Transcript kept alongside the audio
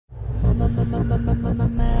Max.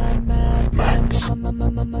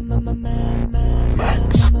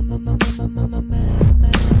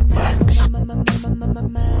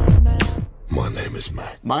 My name is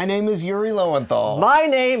Max. My name is Yuri Lowenthal. My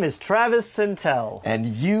name is Travis Sintel. And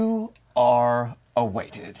you are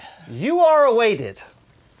awaited. You are awaited.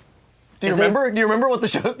 Do you remember what the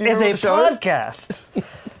show is? Is a podcast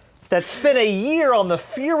that spent a year on the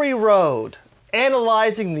Fury Road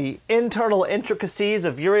analyzing the internal intricacies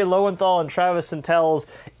of Yuri Lowenthal and Travis Sintel's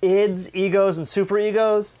ids, egos, and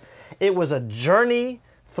superegos. It was a journey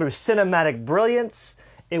through cinematic brilliance.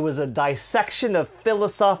 It was a dissection of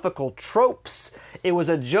philosophical tropes. It was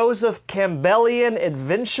a Joseph Campbellian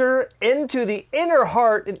adventure into the inner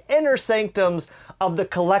heart and inner sanctums of the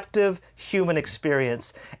collective human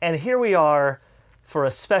experience. And here we are for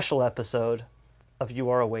a special episode of You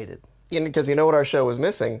Are Awaited. Because you know what our show was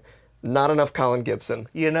missing? Not enough Colin Gibson.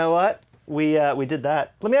 You know what? We did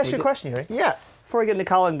that. Let me ask you a question, Yuri. Yeah. Before we get into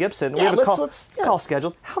Colin Gibson, we have a call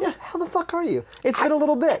scheduled. How the fuck are you? It's been a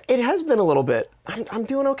little bit. It has been a little bit. I'm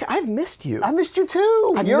doing okay. I've missed you. I missed you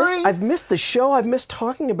too, Yuri. I've missed the show. I've missed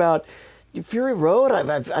talking about Fury Road.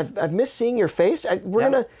 I've missed seeing your face. I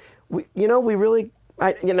know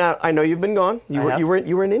you've been gone. You were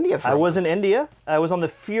in India for a while. I was in India. I was on the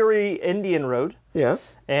Fury Indian Road. Yeah.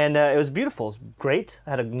 And it was beautiful. It was great.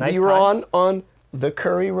 I had a nice time. You were on the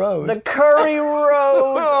Curry Road. The Curry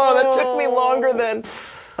Road. Oh, that took me longer than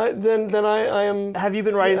I am. Have you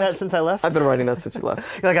been writing that since I left? I've been writing that since you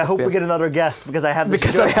left. You're like, I hope we get another guest because I have this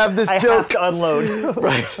because joke. I have this joke. I have to unload.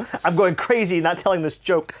 Right. I'm going crazy not telling this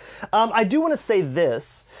joke. I do want to say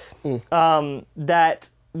this, that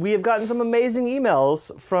we have gotten some amazing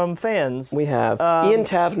emails from fans. We have. Ian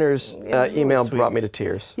Taverner's email sweet. brought me to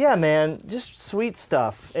tears. Yeah, man. Just sweet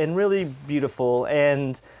stuff and really beautiful.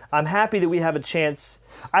 And I'm happy that we have a chance.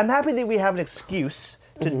 I'm happy that we have an excuse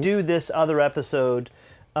to do this other episode.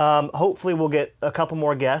 Hopefully we'll get a couple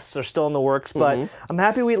more guests. They're still in the works. But I'm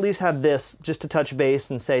happy we at least have this just to touch base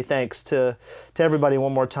and say thanks to everybody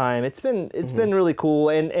one more time. It's been really cool.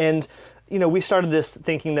 And you know, we started this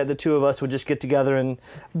thinking that the two of us would just get together and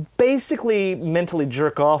basically mentally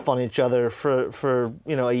jerk off on each other for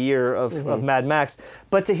a year of Mad Max.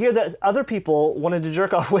 But to hear that other people wanted to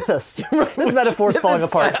jerk off with us, this metaphor's falling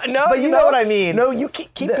apart. No, but you know what I mean. No, you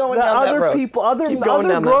keep going down that road. Other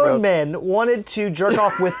grown men wanted to jerk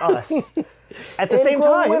off with us. At the same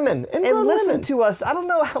time, women. And listen to us. I don't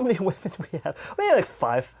know how many women we have. Maybe like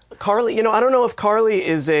 5. Carly, I don't know if Carly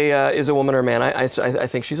is a woman or a man. I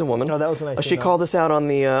think she's a woman. Oh, that was a nice. She called us out on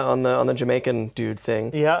the Jamaican dude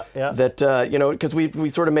thing. Yeah. That because we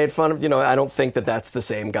sort of made fun of. I don't think that's the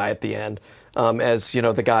same guy at the end as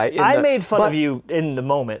the guy. I made fun of you in the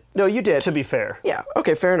moment. No, you did. To be fair. Yeah.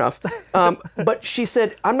 Okay. Fair enough. But she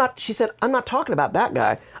said I'm not talking about that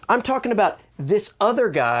guy. I'm talking about this other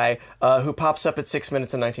guy who pops up at 6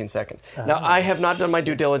 minutes and 19 seconds. Now, I have not done my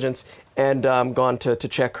due diligence and gone to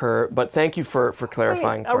check her, but thank you for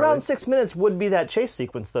clarifying. Hey, around 6 minutes would be that chase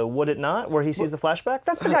sequence, though, would it not? Where he sees the flashback?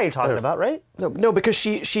 That's the guy you're talking about, right? No, because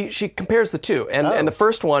she compares the two. And the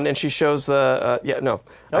first one, and she shows the...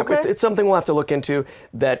 Okay. It's something we'll have to look into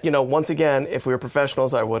that, once again, if we were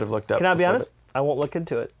professionals, I would have looked up. Can I be honest? I won't look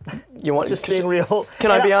into it. You want just being real? Can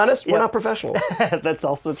I be honest? We're not professionals. That's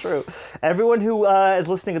also true. Everyone who is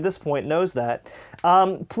listening at this point knows that.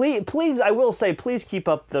 Please, I will say, please keep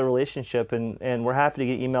up the relationship, and we're happy to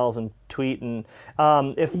get emails and tweet. And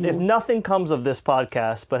if nothing comes of this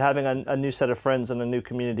podcast, but having a new set of friends and a new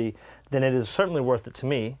community, then it is certainly worth it to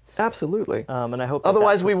me. Absolutely. And I hope.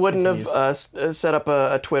 Otherwise, we wouldn't have set up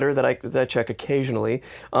a Twitter that I check occasionally,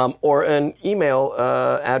 or an email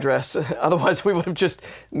address. Otherwise, we would have just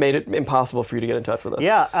made it impossible for you to get in touch with us.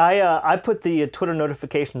 Yeah, I put the Twitter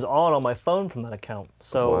notifications on my phone from that account,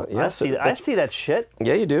 so I see that shit.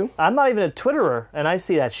 Yeah, you do. I'm not even a Twitterer, and I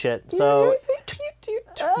see that shit. So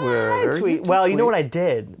I tweet. Well, you know what I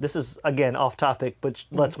did? This is again off topic, but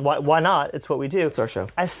why not? It's what we do. It's our show.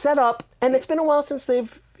 I set up, and it's been a while since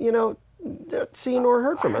they've seen or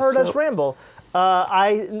heard from us. Heard us ramble.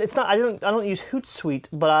 I don't use Hootsuite,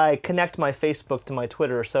 but I connect my Facebook to my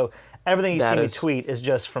Twitter, so everything you see me tweet is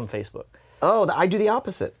just from Facebook. Oh, I do the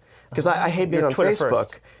opposite because I hate being on Twitter Facebook.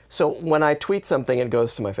 first. So when I tweet something, it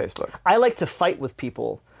goes to my Facebook. I like to fight with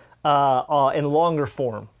people in longer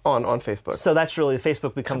form on Facebook. So that's really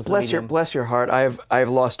Facebook becomes the medium. Bless your heart. I've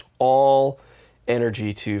lost all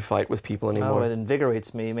energy to fight with people anymore. Oh, it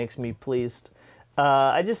invigorates me. It makes me pleased.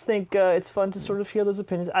 I just think it's fun to sort of hear those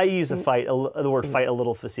opinions. I use the word fight a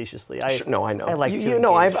little facetiously. I know. I like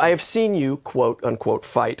I've seen you quote unquote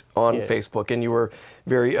fight on Facebook, and you were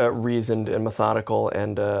very reasoned and methodical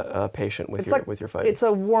and patient with your fight. It's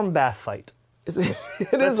a warm bath fight. It is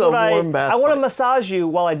That's a what warm bath. I want to fight. massage you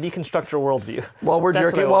while I deconstruct your worldview. while we're That's what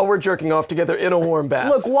I jerking want. while we're jerking off together in a warm bath.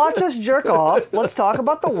 Look, watch us jerk off. Let's talk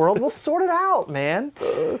about the world. We'll sort it out, man.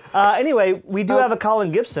 Anyway, we do have a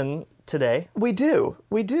Colin Gibson today. We do.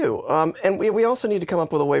 And we also need to come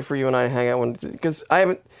up with a way for you and I to hang out because I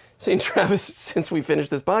haven't seen Travis since we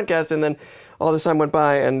finished this podcast, and then all this time went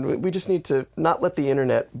by, and we just need to not let the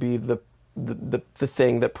internet be the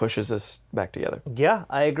thing that pushes us back together. Yeah,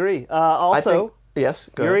 I agree. Also, yes,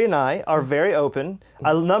 go Yuri ahead. and I are very open.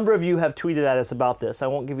 A number of you have tweeted at us about this. I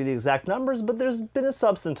won't give you the exact numbers, but there's been a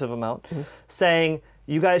substantive amount saying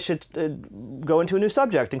you guys should go into a new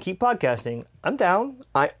subject and keep podcasting. I'm down.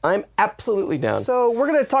 I'm absolutely down. So we're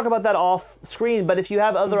going to talk about that off screen, but if you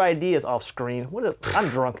have other ideas off screen, I'm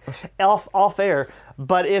drunk, off air,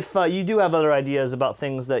 but if you do have other ideas about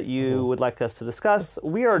things that you would like us to discuss,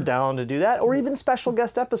 we are down to do that, or even special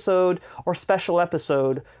guest episode or special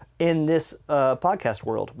episode in this podcast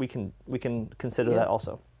world. We can consider that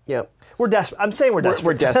also. yeah. We're desperate. I'm saying we're desperate.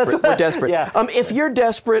 We're desperate. We're desperate. Yeah. If you're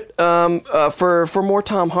desperate for more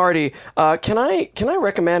Tom Hardy, can I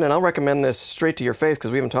recommend, and I'll recommend this straight to your face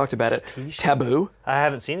because we haven't talked about it, Taboo. I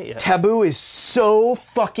haven't seen it yet. Taboo is so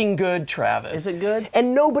fucking good, Travis. Is it good?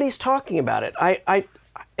 And nobody's talking about it. I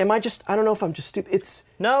don't know if I'm just stupid. It's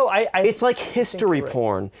It's like history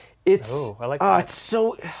porn. It's Oh, I like that. it's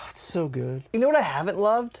so good. You know what I haven't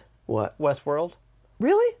loved? What? Westworld.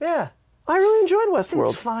 Really? Yeah. I really enjoyed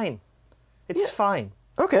Westworld. It's fine. It's fine.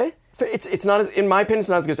 Okay. It's not as, in my opinion, it's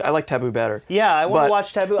not as good. I like Taboo better. Yeah, I wanna But-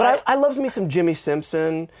 watch Taboo. But I love me some Jimmy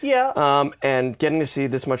Simpson. Yeah. And getting to see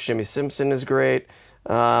this much Jimmy Simpson is great.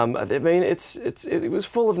 I mean, it was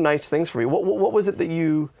full of nice things for me. What was it that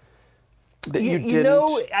you didn't? You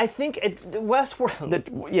know, I think Westworld.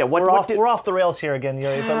 We're off the rails here again,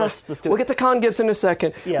 Yuri, but let's do We'll it. get to Colin Gibson in a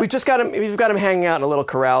second. Yeah. We've got him hanging out in a little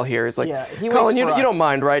corral here. It's like, Yeah, he Colin, waits you for us. don't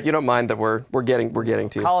mind, right? You don't mind that we're getting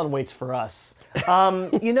to you. Colin waits for us.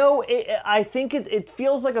 You know, I think it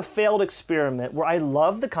feels like a failed experiment where I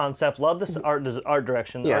love the concept, love this art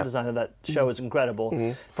direction, Yeah. art design of that show is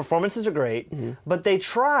incredible. Performances are great, but they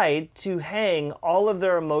tried to hang all of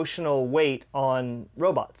their emotional weight on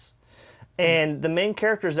robots. And the main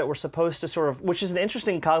characters that were supposed to sort of, which is an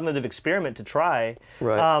interesting cognitive experiment to try.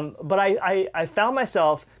 Right. But I found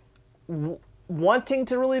myself wanting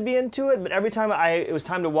to really be into it, but every time it was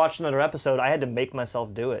time to watch another episode, I had to make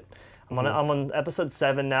myself do it. I'm on episode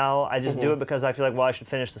 7 now. I just do it because I feel like, well, I should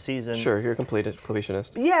finish the season. Sure, you're a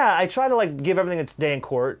completionist. Yeah, I try to give everything its day in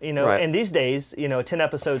court, you know. Right. And these days, you know, a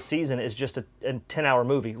 10-episode season is just a 10-hour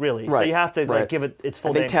movie, really. So Right, you have to right. give it its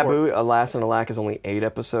full I day think in court. Taboo, Alas and Alack is only 8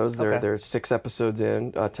 episodes. Okay. They're 6 episodes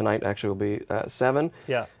in. Tonight actually will be 7.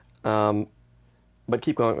 Yeah. But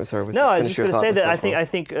keep going. Sorry. No, I was finish just your going to thought say that before- I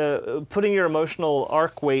think putting your emotional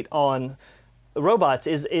arc weight on robots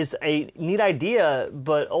is a neat idea,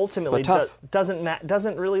 but ultimately But tough.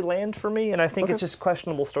 doesn't really land for me, and I think it's just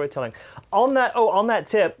questionable storytelling. On that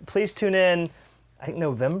tip, please tune in. I think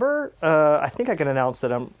November. I think I can announce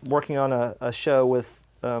that I'm working on a show with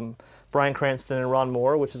Bryan Cranston and Ron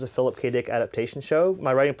Moore, which is a Philip K. Dick adaptation show.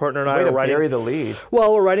 My writing partner and I Way are to writing. bury the lead.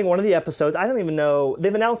 Well, we're writing one of the episodes. I don't even know.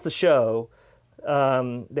 They've announced the show. They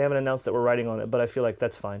haven't announced that we're writing on it, but I feel like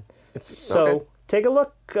that's fine. So okay. take a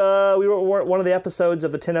look. We were one of the episodes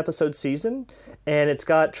of a 10-episode season, and it's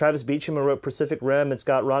got Travis Beecham who wrote Pacific Rim. It's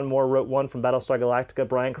got Ron Moore wrote one from Battlestar Galactica.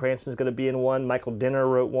 Bryan Cranston's going to be in one. Michael Dinner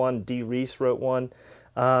wrote one. Dee Reese wrote one.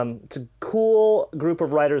 It's a cool group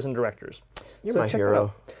of writers and directors. You're So my check that hero.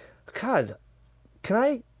 out. God, can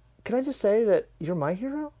I just say that you're my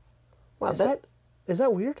hero? Wow, Is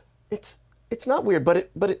that weird? It's not weird, but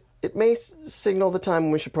it may signal the time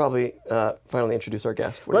when we should probably finally introduce our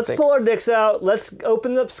guest. What do you Let's think? pull our dicks out. Let's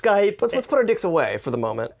open up Skype. Let's put our dicks away for the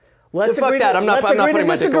moment. Let's Fuck agree that. to- I'm not let's agree putting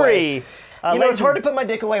to my dick away. disagree. You know, ladies it's hard to put my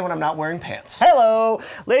dick away when I'm not wearing pants. Hello,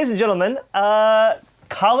 ladies and gentlemen.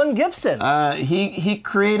 Colin Gibson. He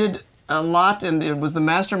created a lot, and it was the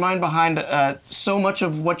mastermind behind so much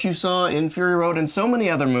of what you saw in Fury Road and so many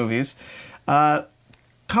other movies.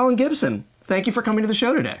 Colin Gibson, thank you for coming to the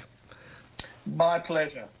show today. My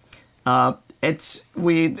pleasure.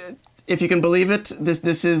 If you can believe it,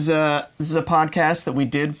 this is a podcast that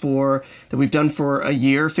we've done for a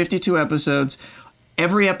year, 52 episodes.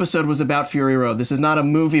 Every episode was about Fury Road. This is not a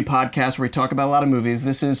movie podcast where we talk about a lot of movies.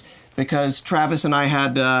 This is because Travis and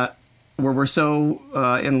I were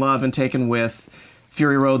so in love and taken with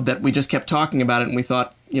Fury Road that we just kept talking about it, and we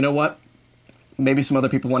thought, you know what? Maybe some other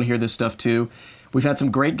people want to hear this stuff too. We've had some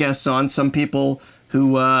great guests on, some people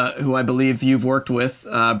who I believe you've worked with,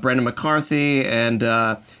 Brendan McCarthy and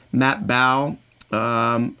Matt Bao,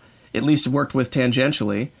 at least worked with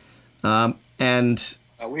tangentially. And And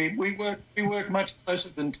We work much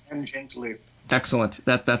closer than tangentially. excellent.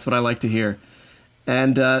 That's what I like to hear.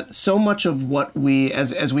 And so much of what we,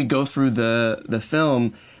 as we go through the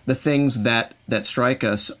film, the things that strike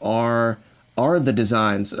us are the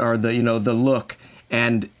designs, are the the look,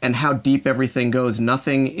 and how deep everything goes.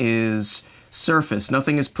 Nothing is surface.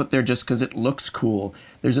 Nothing is put there just because it looks cool.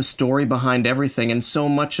 There's a story behind everything, and so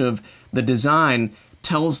much of the design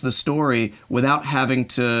tells the story without having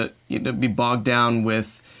to be bogged down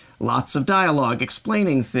with lots of dialogue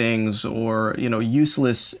explaining things or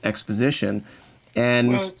useless exposition. And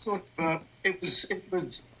Well, it's sort of it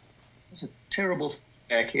was a terrible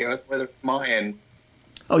feedback here, whether it's my end.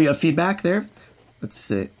 oh, you have feedback there. Let's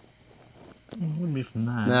see. Wouldn't be from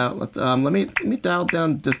that. Now let me dial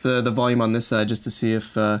down just the volume on this side just to see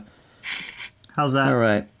if. How's that? All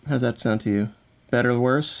right, how's that sound to you? Better or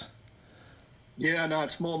worse? Yeah, no,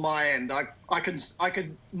 it's more my end. I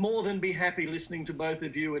could more than be happy listening to both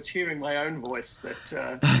of you. It's hearing my own voice that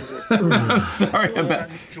is a Sorry about.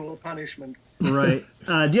 unusual punishment. Right.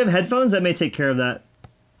 Do you have headphones? That may take care of that.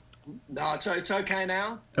 No, it's okay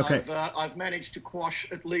now. Okay. I've managed to quash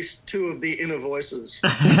at least two of the inner voices.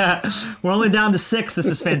 We're only down to 6. This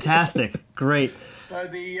is fantastic. Great. So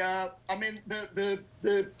the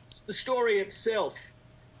story itself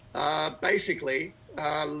basically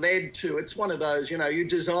led to, it's one of those, you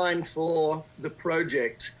design for the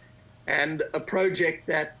project, and a project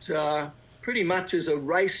that pretty much is a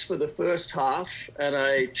race for the first half and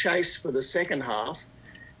a chase for the second half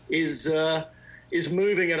is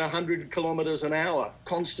moving at 100 kilometres an hour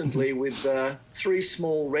constantly with 3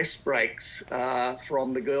 small rest breaks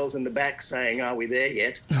from the girls in the back saying, "Are we there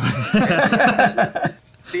yet?"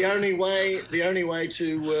 The only way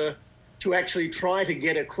to actually try to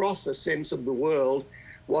get across a sense of the world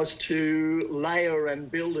was to layer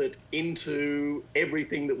and build it into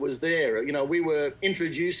everything that was there. We were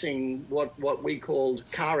introducing what we called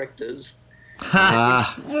characters.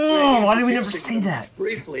 Oh, why did we never say that?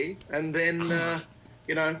 Briefly, and then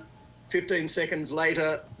 15 seconds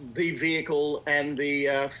later, the vehicle and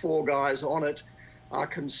the 4 guys on it are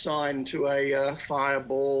consigned to a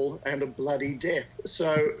fireball and a bloody death.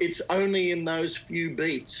 So it's only in those few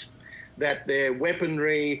beats that their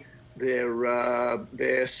weaponry,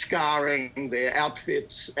 their scarring, their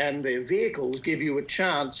outfits, and their vehicles give you a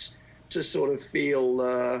chance to sort of feel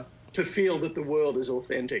that the world is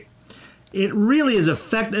authentic. It really is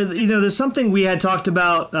effective. There's something we had talked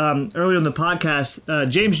about earlier in the podcast.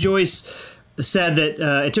 James Joyce said that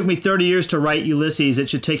it took me 30 years to write Ulysses. It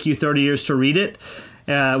should take you 30 years to read it,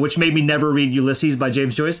 which made me never read Ulysses by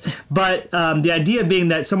James Joyce. But the idea being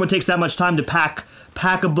that someone takes that much time to pack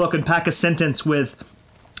a book and pack a sentence with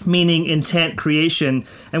meaning, intent, creation.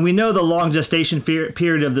 And we know the long gestation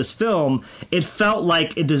period of this film. It felt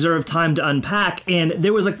like it deserved time to unpack. And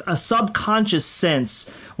there was a subconscious sense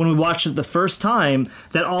when we watched it the first time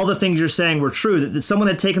that all the things you're saying were true, that someone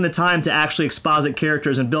had taken the time to actually exposit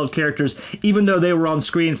characters and build characters, even though they were on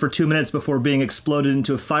screen for 2 minutes before being exploded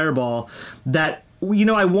into a fireball. That,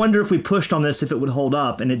 I wonder if we pushed on this, if it would hold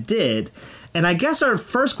up. And it did. And I guess our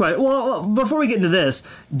first question, well, before we get into this,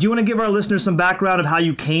 do you want to give our listeners some background of how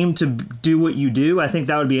you came to do what you do? I think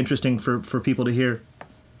that would be interesting for people to hear.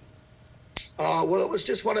 Well, it was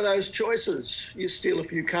just one of those choices. You steal a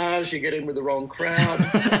few cars, you get in with the wrong crowd.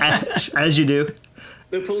 As you do.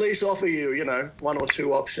 The police offer you, 1 or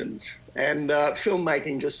 2 options. And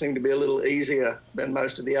filmmaking just seemed to be a little easier than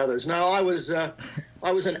most of the others. No, I was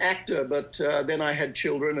an actor, but then I had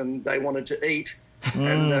children and they wanted to eat.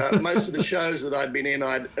 And most of the shows that I'd been in,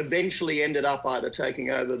 I'd eventually ended up either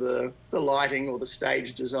taking over the lighting or the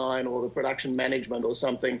stage design or the production management or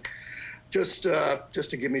something, just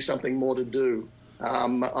to give me something more to do.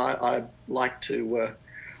 I like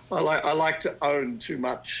to own too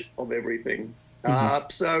much of everything.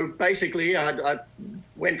 So basically, I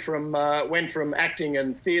went from acting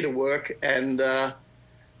and theatre work and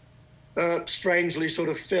strangely sort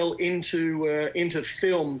of fell into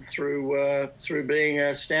film through being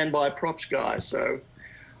a standby props guy. So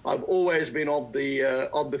I've always been of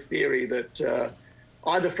the theory that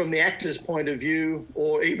either from the actor's point of view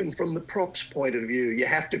or even from the props point of view, you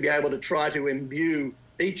have to be able to try to imbue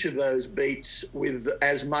each of those beats with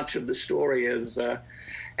as much of the story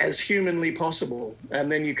as humanly possible,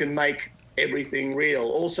 and then you can make everything real.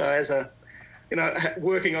 Also, as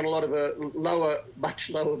working on a lot of much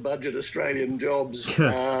lower budget Australian jobs,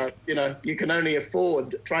 you can only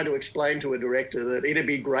afford trying to explain to a director that it'd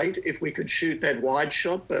be great if we could shoot that wide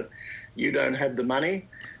shot, but you don't have the money.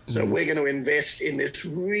 So we're going to invest in this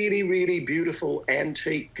really, really beautiful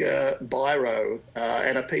antique biro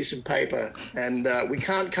and a piece of paper. And we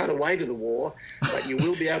can't cut away to the war, but you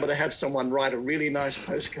will be able to have someone write a really nice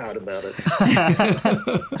postcard about it.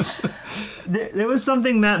 There was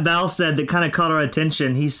something Matt Ball said that kind of caught our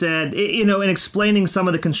attention. He said, in explaining some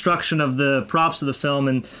of the construction of the props of the film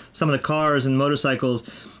and some of the cars and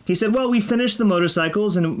motorcycles, he said, well, we finished the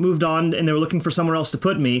motorcycles and moved on, and they were looking for somewhere else to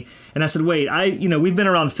put me. And I said, wait, we've been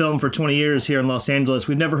around film for 20 years here in Los Angeles.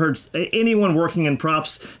 We've never heard anyone working in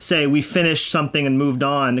props say we finished something and moved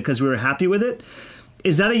on because we were happy with it.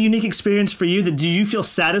 Is that a unique experience for you? Did you feel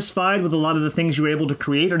satisfied with a lot of the things you were able to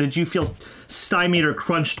create, or did you feel stymied or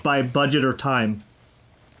crunched by budget or time?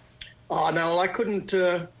 Oh, no, I couldn't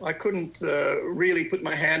really put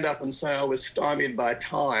my hand up and say I was stymied by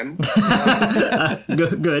time.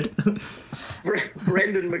 Good.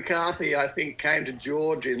 Brendan McCarthy, I think, came to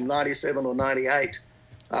George in 97 or 98,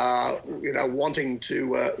 wanting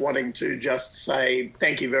to just say,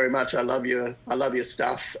 thank you very much, I love your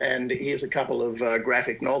stuff, and here's a couple of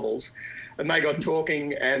graphic novels. And they got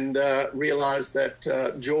talking and realised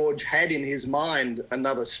that George had in his mind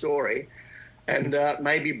another story. And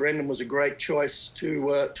maybe Brendan was a great choice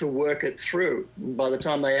to work it through. By the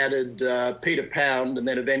time they added Peter Pound and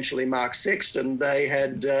then eventually Mark Sexton,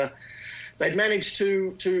 they'd managed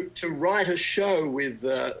to write a show with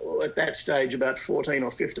at that stage about 1,400 or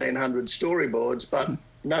 1,500 storyboards, but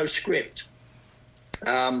no script.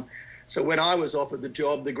 So when I was offered the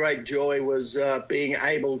job, the great joy was being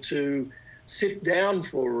able to sit down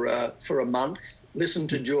for a month, listen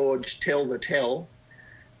to George tell the tale,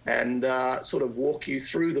 and sort of walk you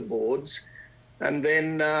through the boards, and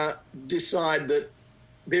then decide that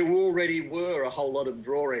there already were a whole lot of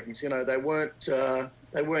drawings. They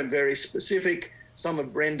weren't very specific. Some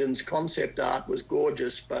of Brendan's concept art was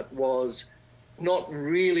gorgeous, but was not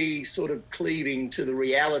really sort of cleaving to the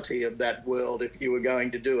reality of that world if you were going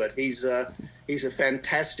to do it. He's a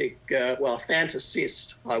fantastic, a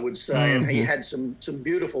fantasist, I would say, and he had some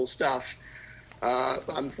beautiful stuff.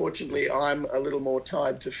 Unfortunately, I'm a little more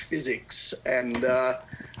tied to physics, and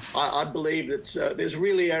I believe that there's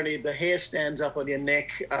really only the hair stands up on your neck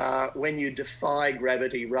when you defy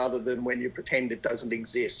gravity rather than when you pretend it doesn't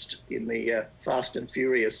exist in the Fast and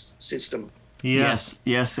Furious system. Yes,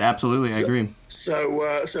 absolutely, I agree.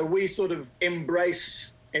 So we sort of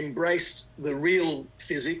embraced the real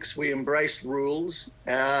physics, we embraced rules,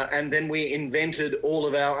 and then we invented all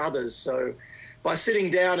of our others. So by sitting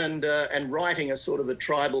down and writing a sort of a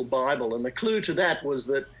tribal Bible. And the clue to that was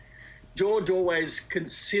that George always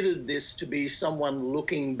considered this to be someone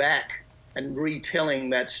looking back and retelling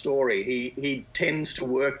that story. He tends to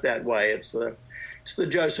work that way. It's the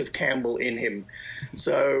Joseph Campbell in him.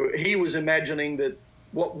 So he was imagining that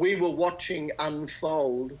what we were watching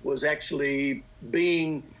unfold was actually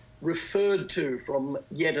being referred to from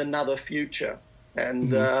yet another future.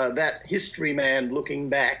 And that history man looking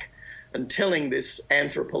back and telling this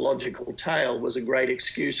anthropological tale was a great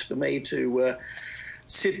excuse for me to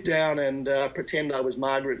sit down and pretend I was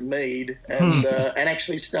Margaret Mead and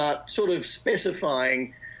actually start sort of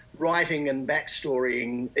specifying, writing and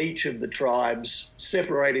backstorying each of the tribes,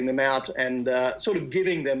 separating them out and sort of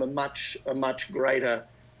giving them a much greater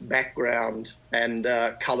background and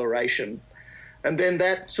coloration. And then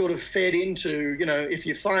that sort of fed into, if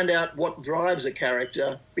you find out what drives a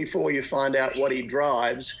character before you find out what he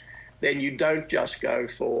drives, then you don't just go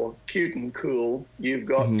for cute and cool. You've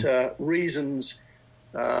got reasons,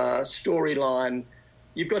 storyline.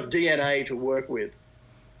 You've got DNA to work with.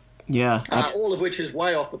 Yeah. All of which is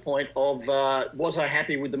way off the point of was I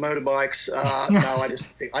happy with the motorbikes? No,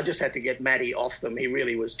 I just had to get Matty off them. He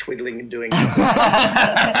really was twiddling and doing nothing.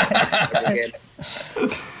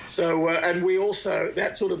 So, and we also,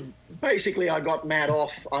 that sort of, basically I got Matt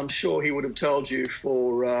off, I'm sure he would have told you,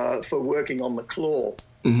 for working on The Claw.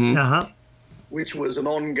 Which was an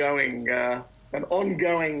ongoing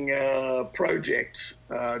project.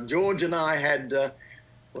 George and I had,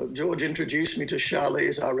 George introduced me to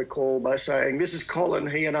Charlize, I recall, by saying, "This is Colin,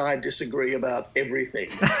 he and I disagree about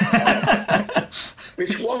everything."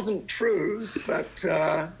 Which wasn't true, but,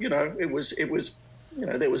 it was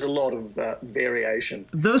there was a lot of variation.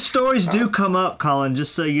 Those stories do come up, Colin,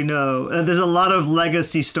 just so you know. There's a lot of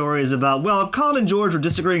legacy stories about, Colin and George were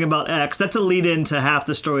disagreeing about X. That's a lead into half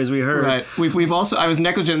the stories we heard. Right. We've also, I was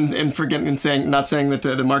negligent in forgetting and not saying that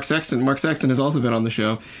Mark Sexton has also been on the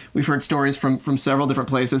show. We've heard stories from several different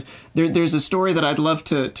places. There's a story that I'd love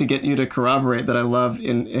to get you to corroborate that I loved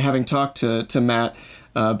in having talked to Matt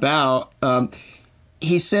Ball.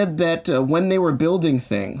 He said that when they were building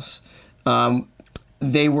things,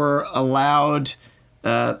 they were allowed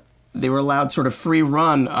they were allowed sort of free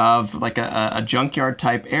run of like a junkyard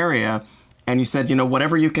type area, and you said,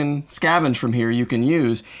 whatever you can scavenge from here, you can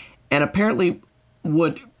use, and apparently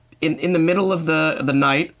would in the middle of the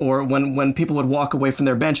night or when people would walk away from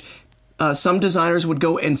their bench, some designers would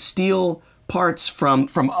go and steal parts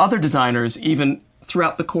from other designers even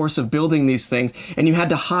throughout the course of building these things, and you had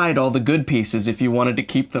to hide all the good pieces if you wanted to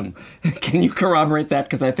keep them. Can you corroborate that?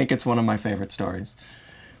 Because I think it's one of my favorite stories.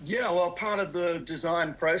 Yeah, well, part of the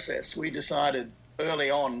design process, we decided early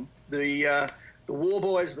on the war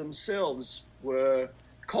boys themselves were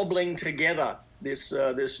cobbling together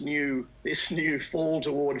this new fall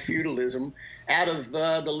toward feudalism out of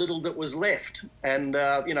the little that was left, and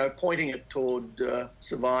pointing it toward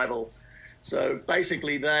survival. So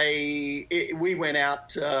basically, we went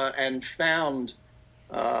out and found.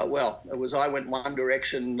 I went one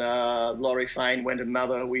direction, Laurie Fain went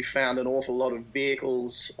another. We found an awful lot of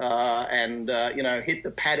vehicles and hit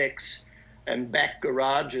the paddocks and back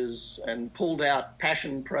garages and pulled out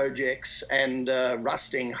passion projects and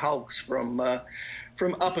rusting hulks from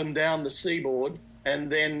up and down the seaboard.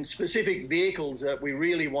 And then specific vehicles that we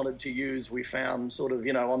really wanted to use, we found sort of,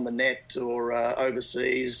 on the net or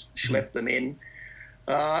overseas, schlepped them in.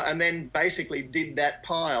 And then basically did that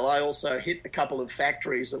pile. I also hit a couple of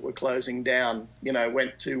factories that were closing down,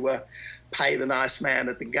 went to pay the nice man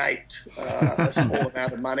at the gate a small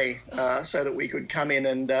amount of money so that we could come in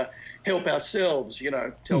and help ourselves,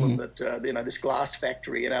 tell them that, this glass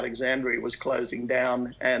factory in Alexandria was closing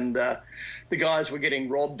down and the guys were getting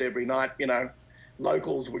robbed every night,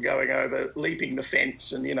 Locals were going over, leaping the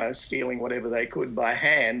fence and, stealing whatever they could by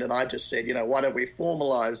hand. And I just said, why don't we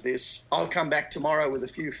formalise this? I'll come back tomorrow with a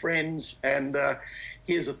few friends and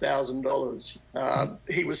here's $1,000.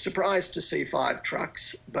 He was surprised to see 5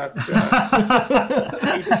 trucks, but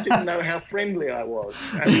he just didn't know how friendly I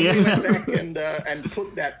was. And we went back and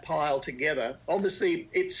put that pile together. Obviously,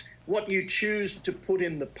 it's what you choose to put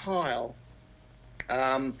in the pile.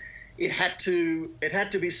 It had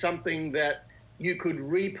to be something that you could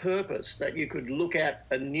repurpose, that you could look at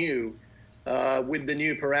anew with the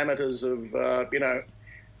new parameters of,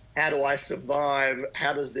 how do I survive?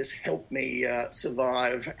 How does this help me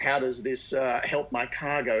survive? How does this help my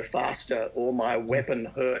cargo faster or my weapon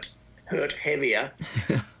hurt heavier?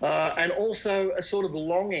 And also a sort of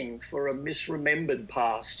longing for a misremembered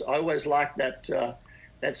past. I always liked that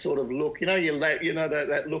sort of look.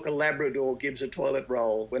 That look a Labrador gives a toilet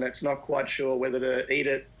roll when it's not quite sure whether to eat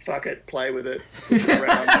it, fuck it, play with it, push it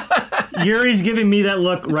around. Yuri's giving me that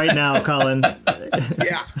look right now, Colin.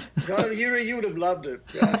 Yeah. Yuri, you would have loved it.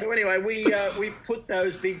 So anyway, we put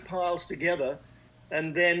those big piles together,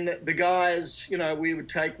 and then the guys, we would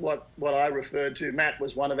take what I referred to. Matt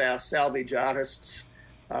was one of our salvage artists.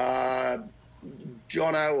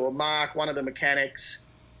 Jono or Mark, one of the mechanics.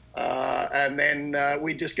 And then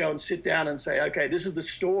we'd just go and sit down and say, okay, this is the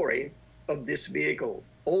story of this vehicle.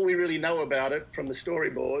 All we really know about it from the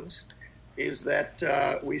storyboards is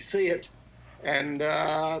that we see it, and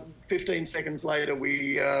 15 seconds later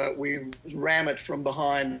we ram it from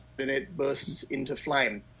behind and it bursts into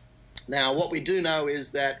flame. Now, what we do know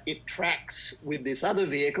is that it tracks with this other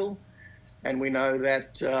vehicle, and we know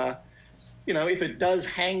that if it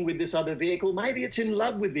does hang with this other vehicle, maybe it's in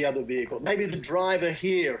love with the other vehicle. Maybe the driver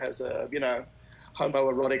here has a,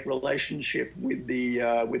 homoerotic relationship with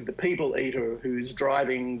the people eater who's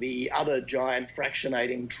driving the other giant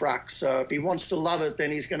fractionating truck. So if he wants to love it,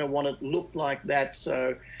 then he's going to want it look like that.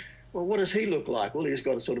 So, well, what does he look like? Well, he's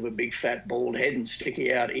got a sort of a big fat bald head and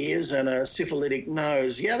sticky out ears and a syphilitic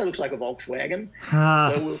nose. Yeah, that looks like a Volkswagen.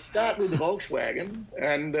 So we'll start with the Volkswagen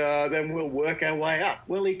and then we'll work our way up.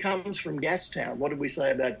 Well, he comes from Gastown. What did we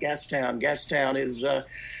say about Gastown? Gastown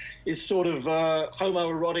is sort of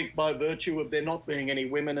homoerotic by virtue of there not being any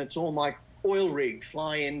women. It's all like oil rig,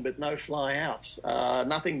 fly in but no fly out,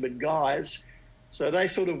 nothing but guys. So they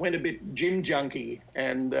sort of went a bit gym junkie,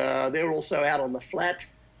 and they're also out on the flat.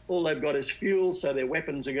 All they've got is fuel, so their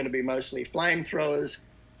weapons are going to be mostly flamethrowers.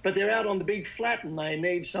 But they're out on the big flat and they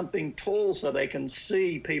need something tall so they can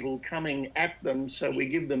see people coming at them. So we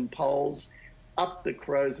give them poles up the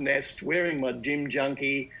crow's nest, wearing my gym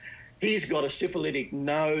junkie. He's got a syphilitic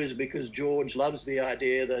nose because George loves the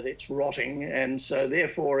idea that it's rotting. And so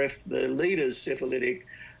therefore, if the leader's syphilitic,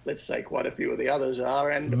 let's say quite a few of the others are.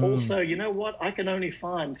 And also, you know what? I can only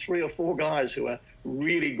find 3 or 4 guys who are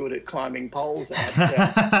really good at climbing poles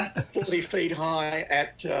at 40 feet high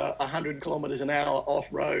at 100 kilometres an hour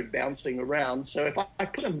off-road, bouncing around. So if I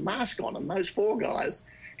put a mask on them, those 4 guys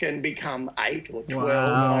can become 8 or 12, and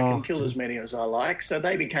I can kill as many as I like. So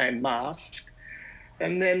they became masked.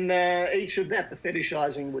 And then each of that, the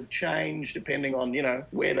fetishizing would change depending on,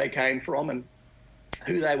 where they came from and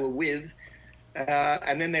who they were with.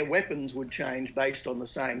 And then their weapons would change based on the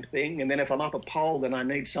same thing. And then if I'm up a pole, then I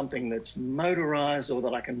need something that's motorized or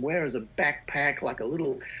that I can wear as a backpack, like a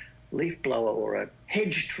little leaf blower or a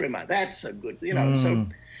hedge trimmer. That's a good, So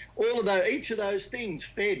all of those, each of those things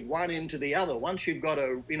fed one into the other. Once you've got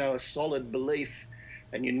a solid belief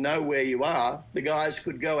and you know where you are, the guys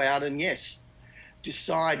could go out and, yes,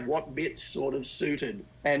 decide what bits sort of suited.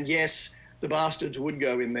 And, yes, the bastards would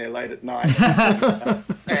go in there late at night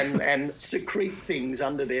and secrete things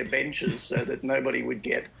under their benches so that nobody would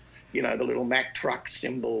get, the little Mack truck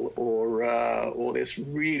symbol or this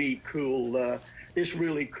really cool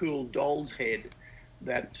doll's head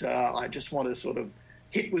that I just want to sort of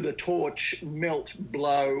hit with a torch, melt,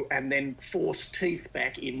 blow, and then force teeth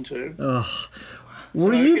back into. Ugh.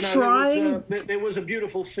 Were you trying? There was a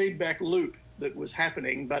beautiful feedback loop that was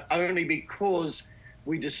happening, but only because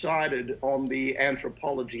we decided on the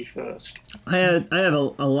anthropology first. I have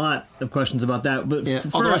a lot of questions about that, but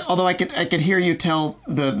first, although I could hear you tell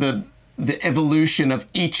the evolution of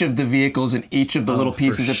each of the vehicles and each of the little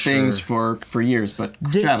pieces of things for years. But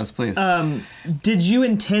Travis, please. Did you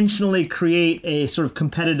intentionally create a sort of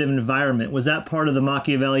competitive environment? Was that part of the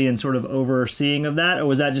Machiavellian sort of overseeing of that, or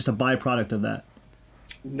was that just a byproduct of that?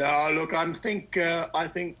 No, look, I think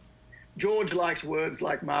George likes words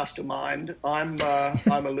like mastermind. I'm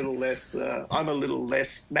a little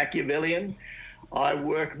less Machiavellian. I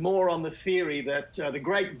work more on the theory that the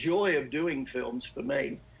great joy of doing films for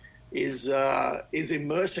me is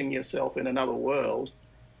immersing yourself in another world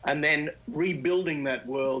and then rebuilding that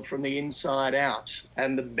world from the inside out.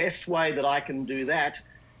 And the best way that I can do that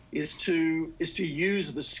is to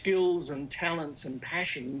use the skills and talents and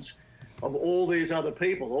passions of all these other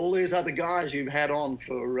people, all these other guys you've had on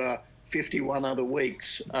for 51 other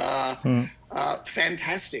weeks.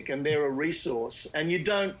 Fantastic, and they're a resource. And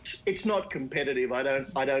it's not competitive, I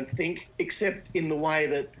don't think, except in the way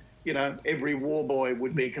that, every war boy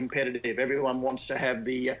would be competitive. Everyone wants to have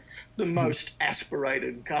the most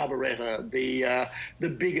aspirated carburetor, the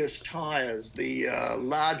biggest tires, the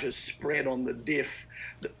largest spread on the diff,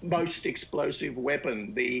 the most explosive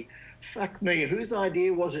weapon, fuck me, whose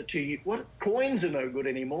idea was it to you? What coins are no good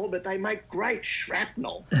anymore, but they make great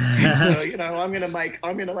shrapnel. So I'm going to make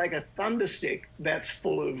a thunder stick that's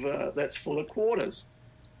full of quarters.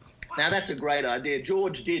 Now that's a great idea.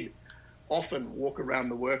 George did often walk around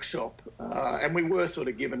the workshop, and we were sort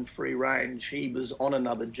of given free range. He was on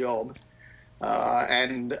another job.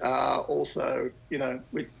 And also,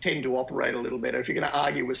 we tend to operate a little better. If you're going to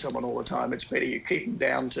argue with someone all the time, it's better you keep them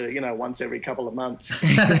down to, once every couple of months.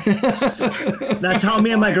 So, that's how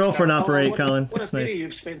me and my girlfriend operate, Colin. What a pity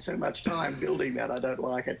you've spent so much time building that. I don't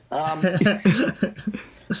like it.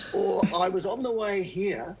 Or I was on the way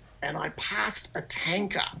here and I passed a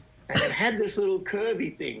tanker and it had this little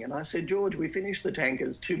curvy thing. And I said, George, we finished the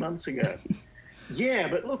tankers 2 months ago. Yeah,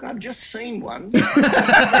 but look, I've just seen one.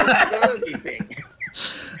 Curvy thing.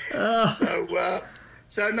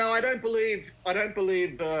 So no, I don't believe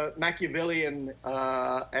Machiavellian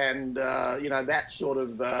and that sort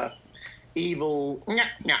of evil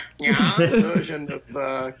version of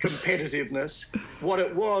competitiveness. What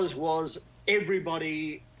it was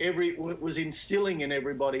everybody was instilling in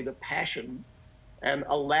everybody the passion and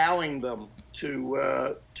allowing them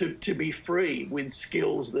to be free with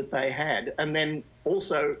skills that they had, and then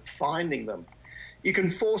also finding them. You can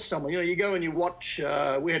force someone. You go and you watch.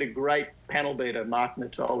 We had a great panel beater, Mark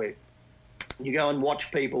Natoli. You go and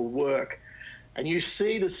watch people work, and you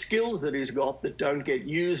see the skills that he's got that don't get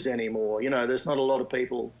used anymore. There's not a lot of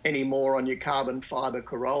people anymore on your carbon fibre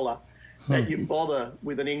Corolla that you bother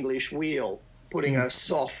with an English wheel, putting a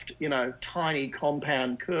soft, tiny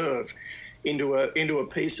compound curve into a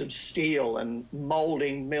piece of steel and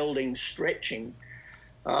moulding, melding, stretching.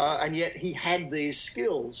 And yet he had these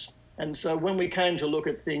skills. And so when we came to look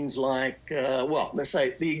at things like, let's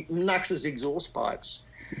say the Nux's exhaust pipes,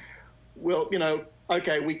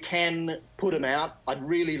 okay, we can put them out. I'd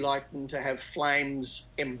really like them to have flames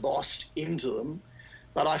embossed into them.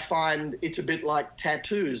 But I find it's a bit like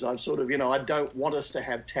tattoos. I've sort of, I don't want us to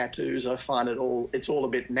have tattoos. I find it's all a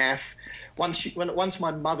bit naff. Once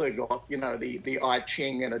my mother got, the I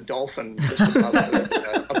Ching and a dolphin just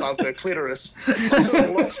above her clitoris, I sort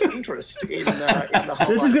of lost interest in the whole.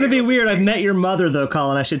 This is going to be weird. I've met your mother, though,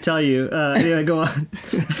 Colin. I should tell you. Yeah, go on.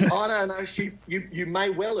 Oh no, you may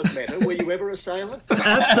well have met her. Were you ever a sailor?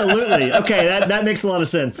 Absolutely. Okay, that makes a lot of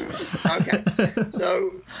sense. Okay,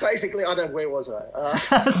 so basically, where was I?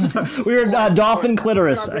 We were dolphin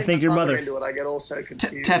clitoris. When I think your mother. into it, I get all so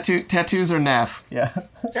confused. Tattoos are naff. Yeah.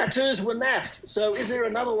 Tattoos were naff. So is there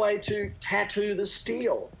another way to tattoo the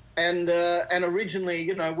steel? And originally,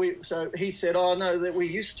 so he said, oh no, that we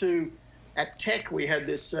used to. At Tech, we had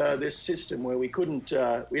this system where we couldn't,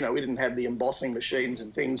 we didn't have the embossing machines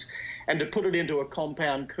and things, and to put it into a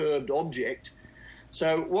compound curved object.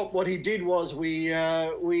 So what he did was we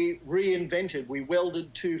reinvented. We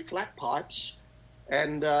welded 2 flat pipes,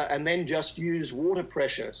 and then just used water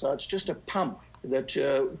pressure. So it's just a pump that's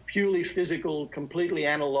purely physical, completely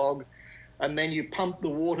analog, and then you pump the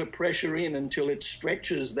water pressure in until it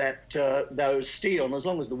stretches those steel. And as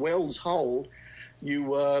long as the welds hold,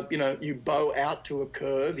 you bow out to a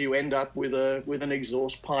curve. You end up with an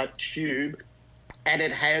exhaust pipe tube, and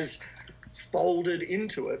it has folded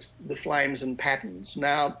into it the flames and patterns.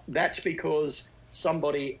 Now, that's because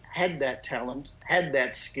somebody had that talent, had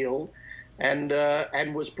that skill, and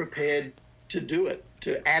was prepared to do it,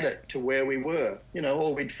 to add it to where we were.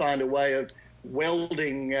 Or we'd find a way of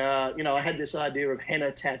welding. I had this idea of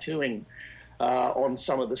henna tattooing on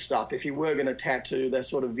some of the stuff. If you were going to tattoo that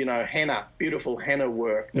sort of, henna, beautiful henna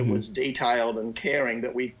work that was detailed and caring,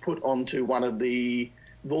 that we put onto one of the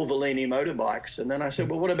Vulvolini motorbikes. And then I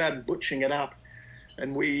said, well, what about butching it up?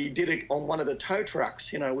 And we did it on one of the tow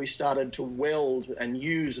trucks. We started to weld and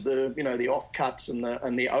use the offcuts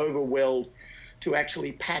and the over weld to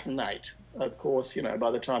actually patinate. Of course,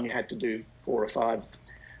 by the time you had to do 4 or 5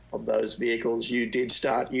 of those vehicles, you did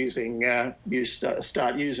start using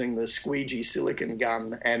start using the squeegee silicon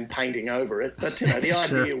gun and painting over it. But the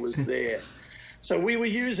idea was there. So we were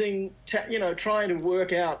using, trying to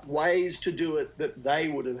work out ways to do it that they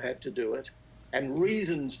would have had to do it, and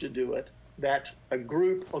reasons to do it that a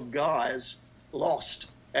group of guys lost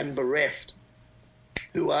and bereft,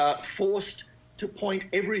 who are forced to point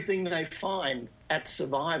everything they find at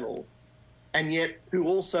survival, and yet who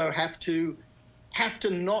also have to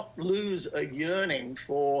not lose a yearning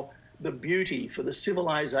for the beauty, for the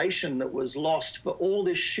civilization that was lost, for all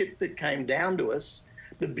this shit that came down to us,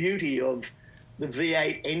 the beauty of the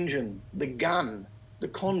V8 engine, the gun, the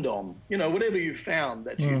condom, whatever you found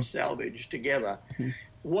that you've salvaged together.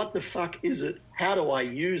 What the fuck is it? How do I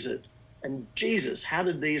use it? And Jesus, how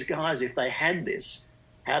did these guys, if they had this,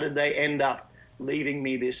 how did they end up leaving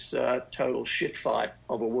me this total shit fight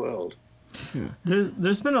of a world?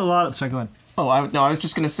 There's been a lot of... Sorry, go ahead. Oh, I was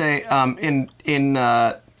just going to say, in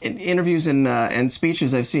interviews and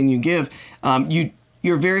speeches I've seen you give,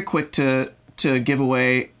 you're very quick to give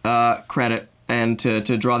away credit and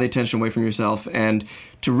to draw the attention away from yourself, and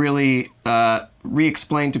to really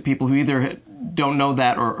re-explain to people who either don't know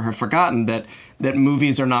that or have forgotten that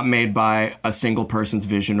movies are not made by a single person's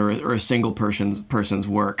vision or a single person's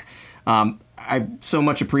work. I so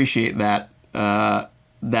much appreciate that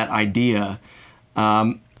idea,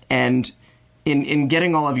 and in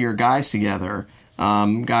getting all of your guys together,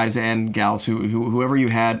 guys and gals, whoever you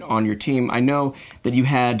had on your team, I know that you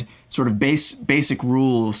had sort of basic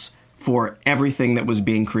rules for everything that was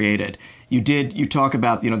being created. You talk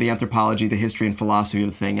about the anthropology, the history and philosophy of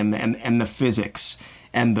the thing, and the physics,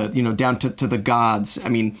 and the down to the gods. I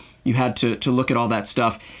mean, you had to look at all that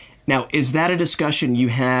stuff. Now, is that a discussion you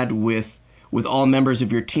had with all members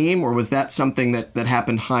of your team, or was that something that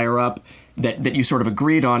happened higher up that you sort of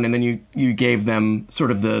agreed on, and then you gave them sort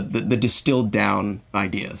of the distilled down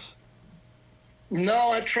ideas?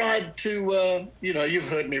 No, I tried to, you've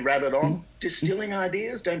heard me rabbit on. Distilling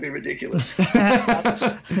ideas? Don't be ridiculous.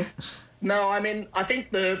 No, I mean, I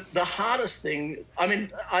think the hardest thing, I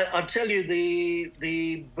tell you,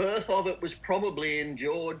 the birth of it was probably in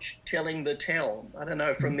George telling the tell. I don't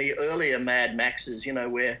know, from the earlier Mad Maxes,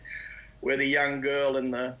 where the young girl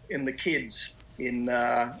and the kids in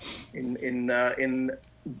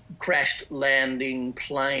crashed landing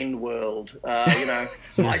plane world, I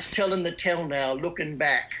was telling the tell now, looking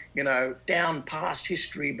back, down past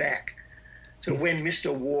history back to when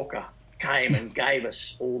Mr. Walker came and gave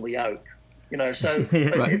us all the hope, so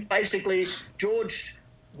Right. Basically George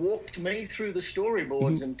walked me through the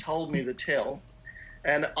storyboards and told me the tell,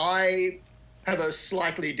 and I have a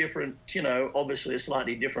slightly different, obviously a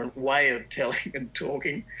slightly different way of telling and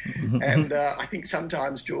talking. And I think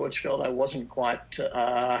sometimes George felt I wasn't quite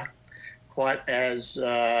as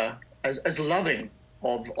loving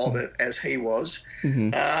of it as he was.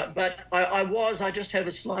 But I just have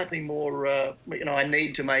a slightly more, I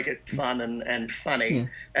need to make it fun and funny. Yeah.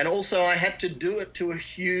 And also I had to do it to a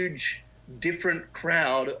huge, different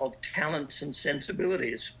crowd of talents and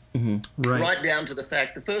sensibilities. Right down to the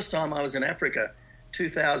fact, the first time I was in Africa,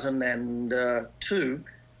 2002,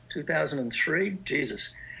 2003,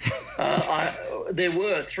 Jesus, there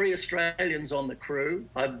were 3 Australians on the crew.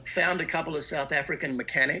 I found a couple of South African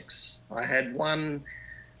mechanics. I had one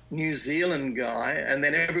New Zealand guy, and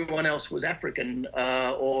then everyone else was African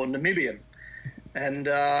or Namibian. And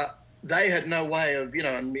they had no way of,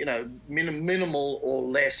 minimal or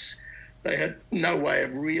less, they had no way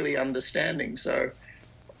of really understanding. So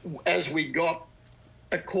as we got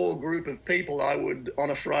a core group of people, I would, on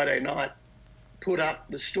a Friday night, put up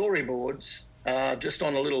the storyboards just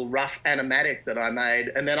on a little rough animatic that I made,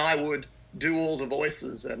 and then I would do all the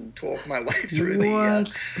voices and talk my way through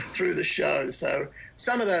the show. So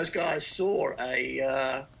some of those guys saw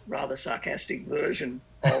a rather sarcastic version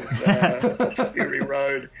of Fury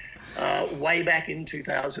Road way back in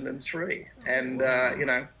 2003, and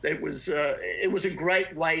it was a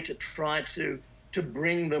great way to try to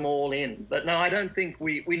bring them all in. But no, I don't think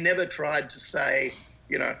we never tried to say,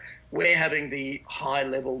 we're having the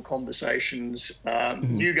high-level conversations.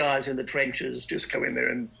 You guys in the trenches just go in there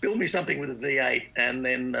and build me something with a V8 and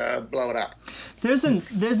then blow it up. This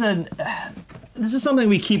is something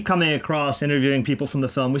we keep coming across interviewing people from the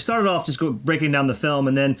film. We started off just breaking down the film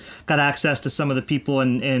and then got access to some of the people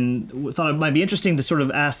and thought it might be interesting to sort of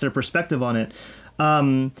ask their perspective on it.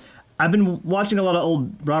 I've been watching a lot of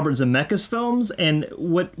old Robert Zemeckis films, and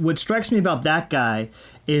what strikes me about that guy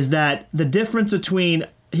is that the difference between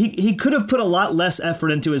he could have put a lot less effort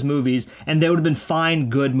into his movies, and they would have been fine,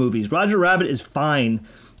 good movies. Roger Rabbit is fine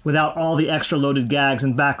without all the extra loaded gags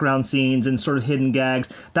and background scenes and sort of hidden gags.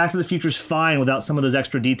 Back to the Future is fine without some of those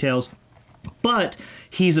extra details. But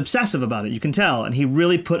he's obsessive about it, you can tell, and he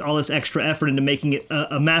really put all this extra effort into making it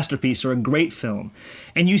a masterpiece or a great film.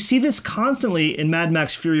 And you see this constantly in Mad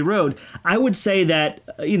Max Fury Road. I would say that,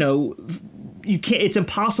 you can't. It's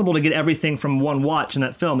impossible to get everything from one watch in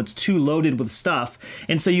that film. It's too loaded with stuff,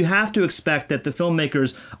 and so you have to expect that the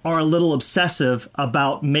filmmakers are a little obsessive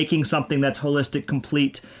about making something that's holistic,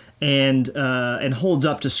 complete, and holds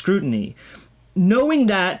up to scrutiny. Knowing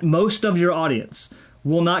that most of your audience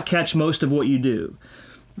will not catch most of what you do,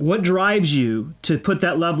 what drives you to put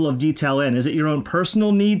that level of detail in? Is it your own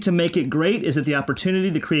personal need to make it great? Is it the opportunity,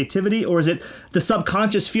 the creativity, or is it the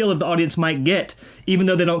subconscious feel that the audience might get, even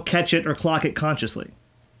though they don't catch it or clock it consciously?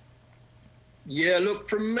 Yeah, look,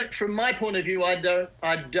 from my point of view, I don't.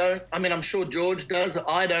 I mean, I'm sure George does.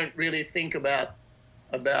 I don't really think about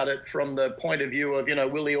it from the point of view of,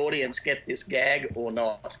 will the audience get this gag or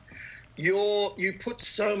not? You put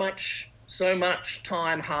so much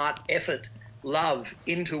time, heart, effort, love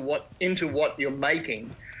into what you're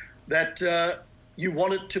making, that you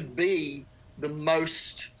want it to be the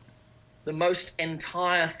most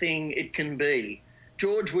entire thing it can be.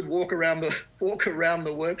 George would walk around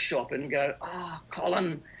the workshop and go,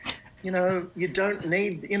 Colin, you don't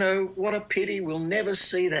need, what a pity, we'll never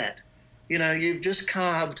see that. You've just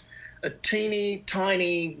carved a teeny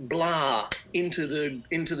tiny blah into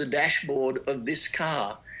the dashboard of this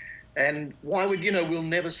car, and why would we'll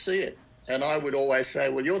never see it. And I would always say,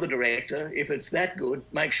 well, you're the director. If it's that good,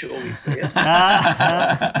 make sure we see it.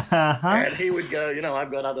 And he would go,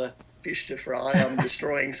 I've got other fish to fry. I'm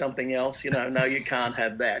destroying something else. No, you can't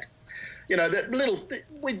have that. That little,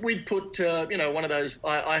 we'd put, one of those,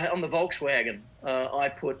 on the Volkswagen,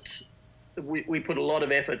 we put a lot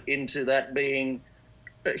of effort into that being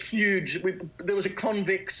a huge, there was a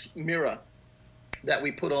convex mirror that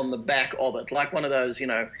we put on the back of it, like one of those,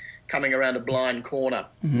 coming around a blind corner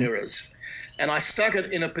mirrors. And I stuck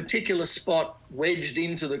it in a particular spot wedged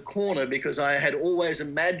into the corner because I had always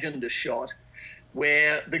imagined a shot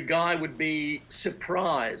where the guy would be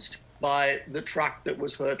surprised by the truck that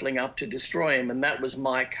was hurtling up to destroy him, and that was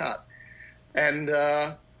my cut. And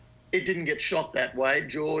it didn't get shot that way.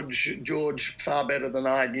 George far better than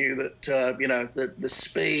I knew that, the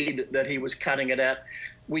speed that he was cutting it at,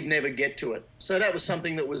 we'd never get to it. So that was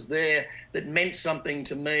something that was there that meant something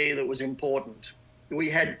to me, that was important. We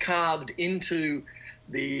had carved into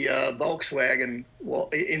the Volkswagen,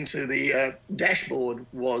 into the dashboard,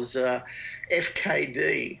 was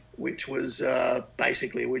FKD, which was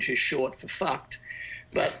which is short for fucked.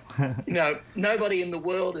 But, nobody in the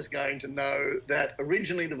world is going to know that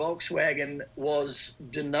originally the Volkswagen was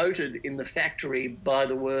denoted in the factory by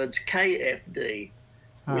the words KFD,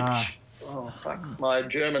 which, my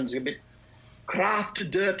German's a bit Kraft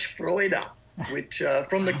Dirt Freude, which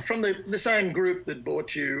from the same group that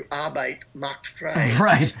bought you Arbeit macht frei.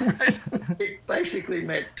 Right. It basically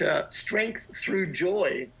meant strength through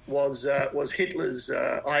joy was Hitler's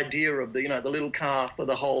idea of the little car for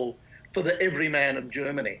the everyman of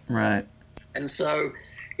Germany. Right. And so,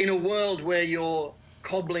 in a world where you're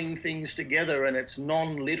cobbling things together and it's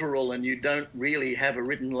non-literal and you don't really have a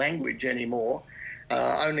written language anymore,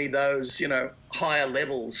 Only those, higher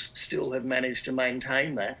levels still have managed to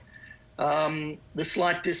maintain that. The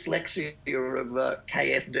slight dyslexia of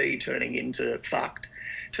KFD turning into fucked,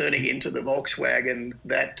 turning into the Volkswagen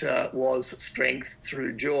that was strength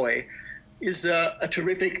through joy, is a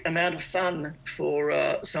terrific amount of fun for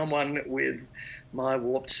someone with my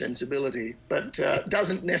warped sensibility, but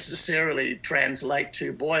doesn't necessarily translate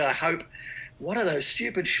to, boy, I hope, what are those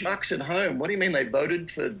stupid schmucks at home? What do you mean they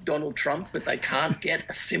voted for Donald Trump, but they can't get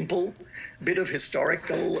a simple bit of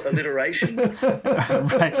historical alliteration?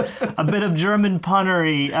 Right. A bit of German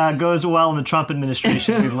punnery goes well in the Trump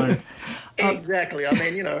administration, we've learned. Exactly. I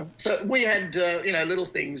mean, so we had, little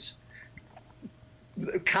things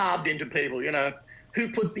carved into people,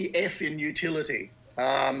 who put the F in utility.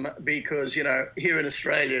 Because, here in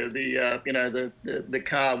Australia, the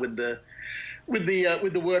car with the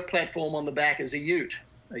work platform on the back is a ute,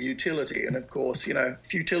 a utility, and of course,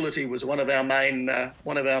 futility was one of our main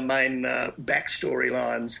backstory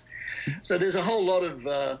lines. So there's a whole lot of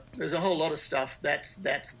stuff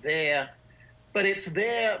that's there, but it's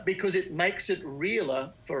there because it makes it realer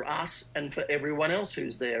for us and for everyone else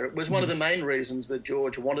who's there. It was one of the main reasons that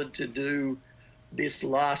George wanted to do this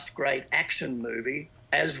last great action movie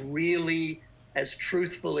as really, as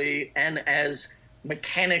truthfully, and as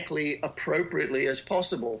mechanically appropriately as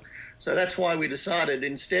possible. So that's why we decided,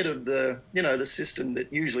 instead of the system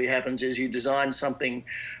that usually happens is you design something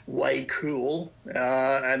way cool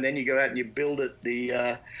and then you go out and you build it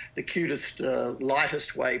the cutest,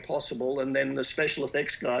 lightest way possible, and then the special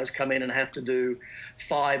effects guys come in and have to do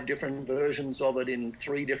 5 different versions of it in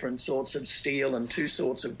 3 different sorts of steel and 2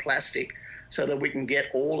 sorts of plastic, so that we can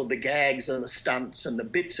get all of the gags and the stunts and the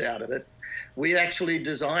bits out of it. We actually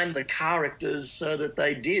designed the characters so that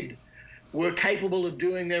they were capable of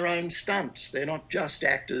doing their own stunts. They're not just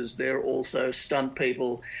actors, they're also stunt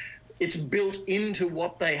people. It's built into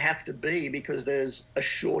what they have to be because there's a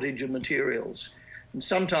shortage of materials. And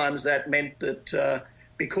sometimes that meant that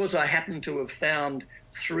because I happened to have found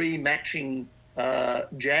 3 matching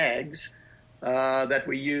Jags that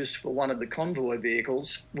we used for one of the convoy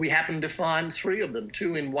vehicles, we happened to find 3 of them,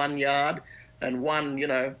 2 in one yard and one,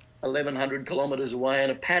 1,100 kilometres away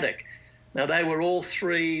in a paddock. Now, they were all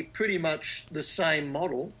 3 pretty much the same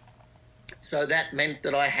model, so that meant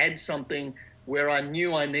that I had something where I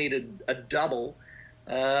knew I needed a double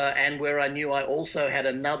and where I knew I also had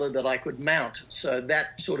another that I could mount. So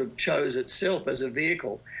that sort of chose itself as a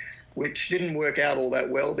vehicle, which didn't work out all that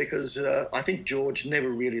well because I think George never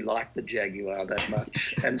really liked the Jaguar that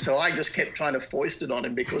much. And so I just kept trying to foist it on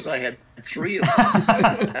him because I had 3 of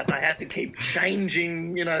them. And I had to keep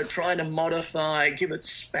changing, trying to modify, give it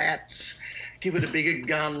spats, give it a bigger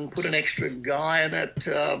gun, put an extra guy in it,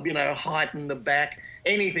 heighten the back,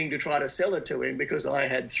 anything to try to sell it to him because I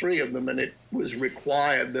had 3 of them and it was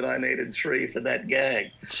required that I needed 3 for that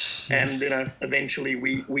gag. And, eventually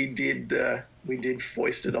we did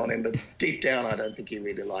foist it on him, but deep down I don't think he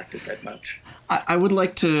really liked it that much. I would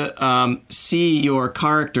like to see your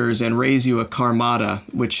characters and raise you a Carmata,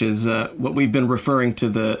 which is what we've been referring to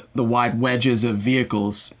the wide wedges of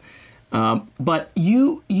vehicles. But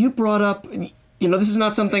you brought up, this is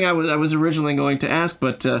not something I was originally going to ask,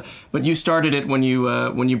 but you started it when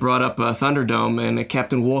you brought up Thunderdome and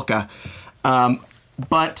Captain Walker.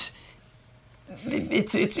 But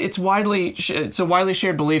it's a widely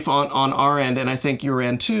shared belief on our end, and I think your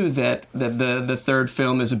end too, that the third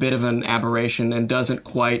film is a bit of an aberration and doesn't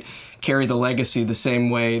quite carry the legacy the same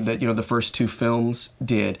way that the first 2 films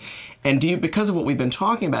did. And do you, because of what we've been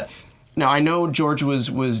talking about? Now, I know George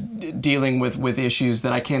was dealing with issues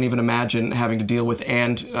that I can't even imagine having to deal with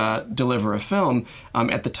and deliver a film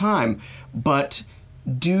at the time, but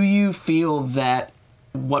do you feel that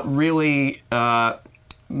what really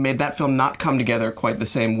made that film not come together quite the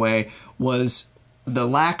same way was the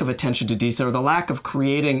lack of attention to detail, or the lack of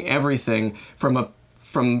creating everything from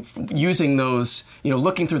using those,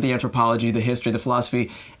 looking through the anthropology, the history, the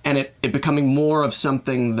philosophy, and it becoming more of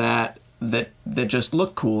something that just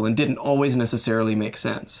looked cool and didn't always necessarily make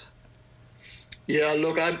sense? Yeah,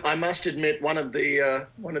 look, I must admit one of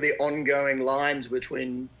the ongoing lines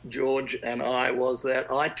between George and I was that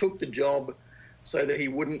I took the job so that he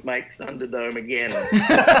wouldn't make Thunderdome again.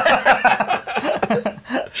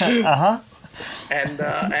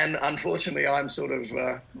 And unfortunately, I'm sort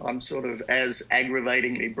of as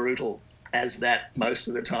aggravatingly brutal as that most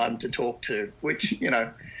of the time to talk to, which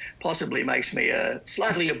possibly makes me a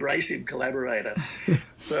slightly abrasive collaborator.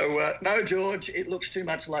 So no, George, it looks too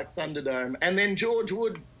much like Thunderdome. And then George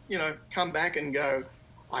would come back and go,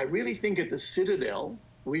 I really think at the Citadel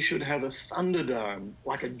we should have a Thunderdome,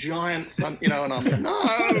 like a giant, you know, and I'm like, no,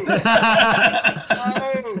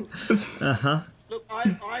 no. Look,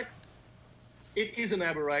 it is an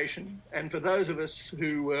aberration, and for those of us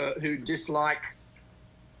who dislike,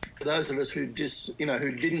 for those of us who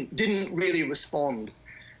didn't really respond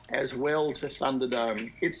as well to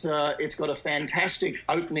Thunderdome, it's got a fantastic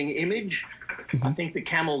opening image. I think the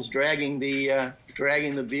camels dragging the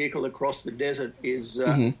vehicle across the desert is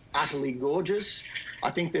utterly gorgeous.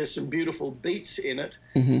 I think there's some beautiful beats in it,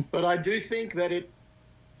 but I do think that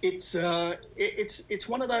it's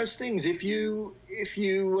one of those things. If you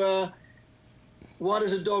why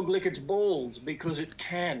does a dog lick its balls? Because it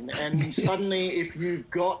can, and suddenly if you've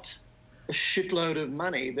got a shitload of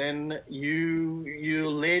money, then you're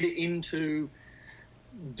led into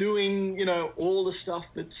doing, you know, all the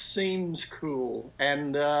stuff that seems cool,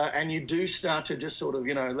 and you do start to just sort of,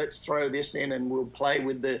 you know, let's throw this in and we'll play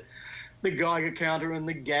with the Geiger counter and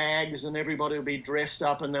the gags, and everybody will be dressed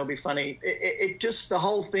up and they'll be funny. It just, the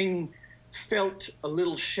whole thing felt a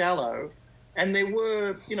little shallow, and there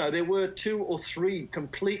were 2 or 3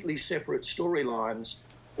 completely separate storylines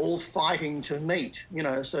all fighting to meet, you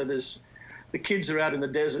know. So there's the kids are out in the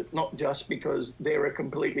desert not just because they're a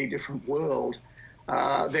completely different world.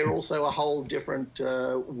 They're also a whole different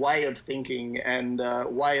way of thinking and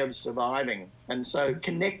way of surviving. And so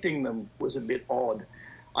connecting them was a bit odd.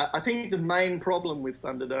 I think the main problem with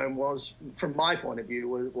Thunderdome was, from my point of view,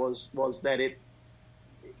 was that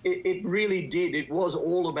it really did. It was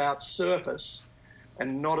all about surface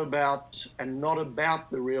and not about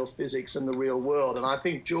the real physics and the real world. And I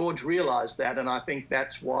think George realized that, and I think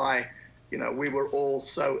that's why, you know, we were all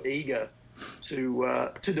so eager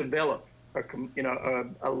to develop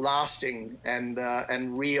a lasting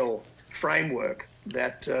and real framework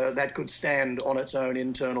that could stand on its own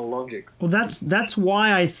internal logic. Well, that's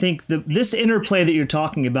why I think this interplay that you're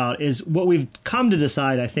talking about is what we've come to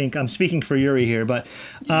decide. I think I'm speaking for Yuri here, but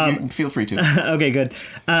feel free to. Okay, good.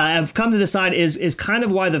 I've come to decide is kind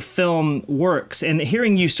of why the film works, and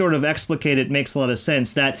hearing you sort of explicate it makes a lot of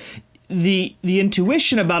sense. That the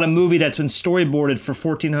intuition about a movie that's been storyboarded for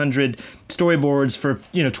 1,400 storyboards for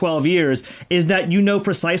 12 years is that you know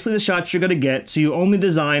precisely the shots you're going to get, so you only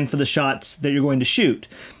design for the shots that you're going to shoot.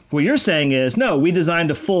 What you're saying is, no, we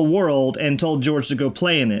designed a full world and told George to go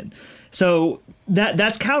play in it. So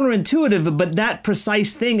that's counterintuitive, but that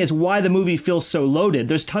precise thing is why the movie feels so loaded.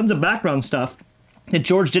 There's tons of background stuff that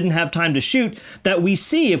George didn't have time to shoot that we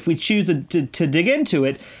see if we choose to dig into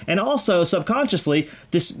it. And also, subconsciously,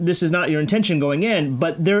 this is not your intention going in,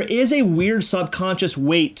 but there is a weird subconscious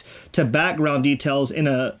weight to background details in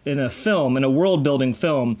a film, in a world-building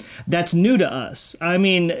film, that's new to us. I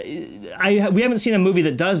mean, we haven't seen a movie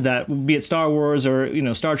that does that, be it Star Wars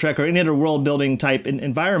or Star Trek or any other world-building type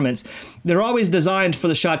environments. They're always designed for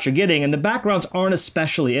the shots you're getting, and the backgrounds aren't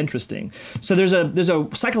especially interesting. So there's a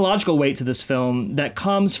psychological weight to this film that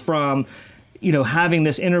comes from, having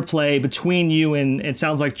this interplay between you and, it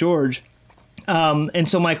sounds like, George. And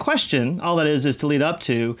so my question, all that is to lead up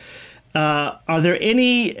to, are there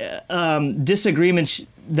any disagreements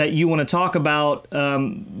that you want to talk about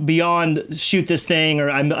beyond shoot this thing,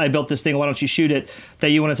 or I built this thing, why don't you shoot it,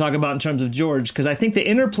 that you want to talk about in terms of George? Because I think the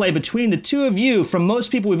interplay between the two of you, from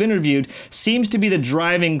most people we've interviewed, seems to be the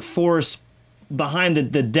driving force behind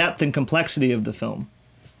the depth and complexity of the film.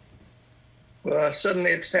 Well,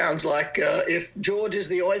 suddenly it sounds like if George is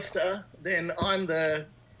the oyster, then I'm the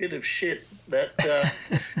bit of shit that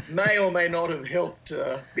may or may not have helped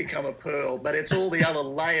become a pearl, but it's all the other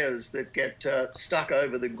layers that get stuck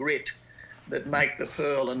over the grit that make the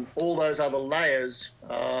pearl, and all those other layers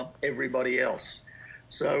are everybody else.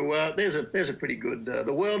 So there's a pretty good.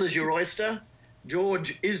 The world is your oyster.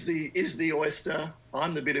 George is the oyster.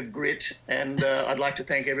 I'm the bit of grit, and I'd like to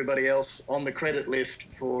thank everybody else on the credit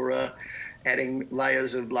list for adding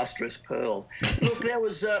layers of lustrous pearl. Look, there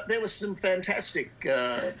was some fantastic,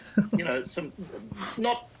 some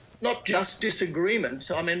not just disagreement.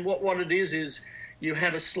 I mean, what it is you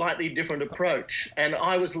have a slightly different approach, and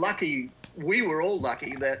I was lucky. We were all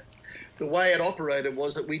lucky that the way it operated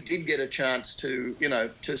was that we did get a chance to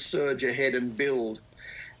surge ahead and build.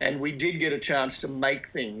 And we did get a chance to make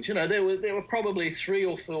things. There were probably three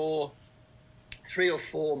or four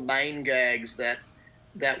main gags that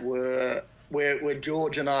were where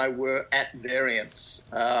George and I were at variance,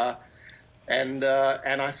 and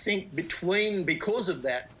I think because of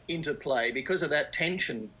that interplay, because of that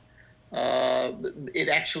tension, it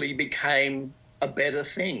actually became a better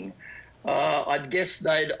thing. I'd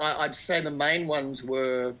say the main ones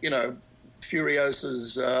were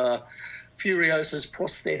Furiosa's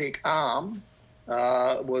prosthetic arm,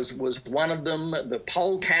 was one of them. The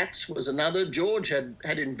polecats was another. George had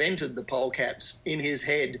invented the polecats in his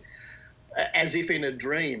head, as if in a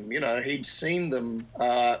dream. You know, he'd seen them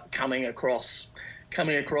coming across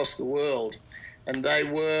the world, and they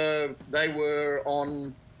were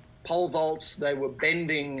on pole vaults. They were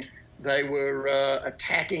bending. They were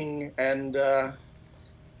attacking, and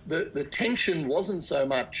the tension wasn't so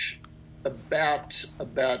much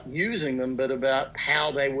about using them, but about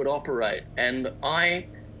how they would operate. And I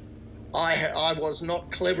was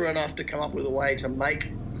not clever enough to come up with a way to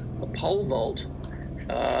make a pole vault,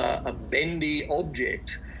 a bendy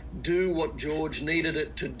object, do what George needed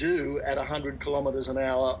it to do at 100 kilometres an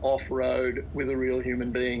hour off-road with a real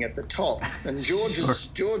human being at the top. And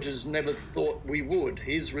George's never thought we would.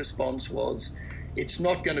 His response was, it's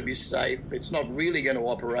not going to be safe, it's not really going to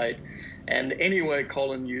operate, and anyway,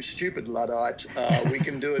 Colin, you stupid Luddite, we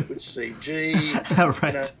can do it with CG.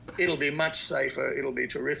 Right. You know, it'll be much safer, it'll be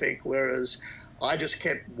terrific, whereas I just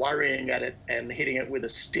kept worrying at it and hitting it with a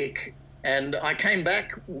stick. And I came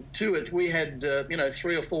back to it. We had,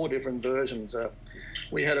 3 or 4 different versions.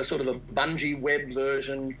 We had a sort of a bungee web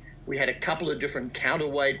version. We had a couple of different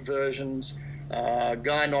counterweight versions.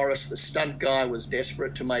 Guy Norris, the stunt guy, was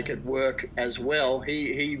desperate to make it work as well.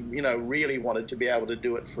 He really wanted to be able to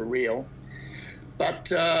do it for real.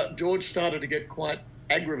 But George started to get quite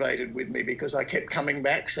aggravated with me because I kept coming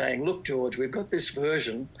back saying, look, George, we've got this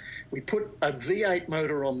version. We put a V8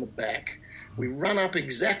 motor on the back. We run up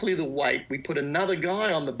exactly the weight. We put another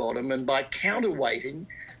guy on the bottom, and by counterweighting,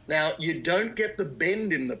 now you don't get the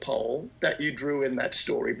bend in the pole that you drew in that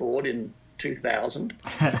storyboard in 2000,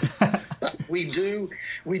 but we do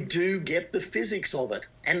get the physics of it.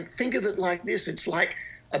 And think of it like this: it's like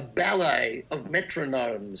a ballet of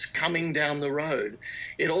metronomes coming down the road.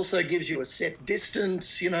 It also gives you a set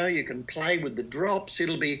distance. You know, you can play with the drops.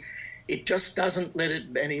 It just doesn't let it,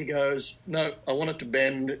 and he goes, no, I want it to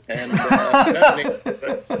bend. And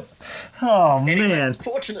anyway, man.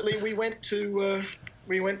 Fortunately, we went to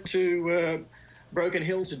Broken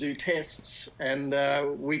Hill to do tests, and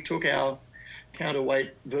we took our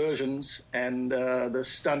counterweight versions, and the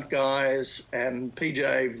stunt guys and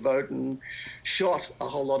PJ Voten shot a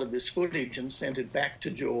whole lot of this footage and sent it back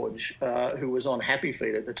to George, who was on Happy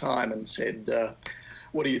Feet at the time, and said,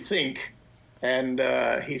 what do you think? And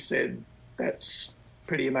he said, that's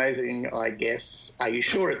pretty amazing, I guess. Are you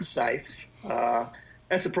sure it's safe?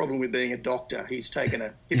 That's the problem with being a doctor. He's taken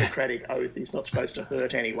a Hippocratic oath. He's not supposed to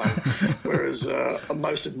hurt anyone, whereas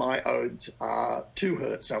most of my oaths are to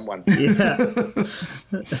hurt someone. Yeah.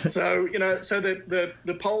 So,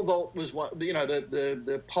 the pole vault was one,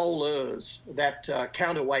 the polers, that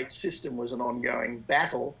counterweight system was an ongoing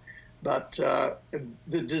battle, but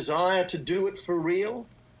the desire to do it for real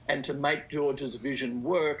and to make George's vision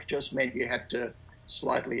work just meant you had to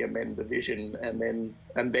slightly amend the vision and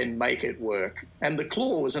then make it work. And the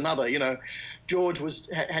claw was another. George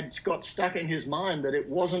had got stuck in his mind that it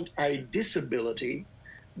wasn't a disability,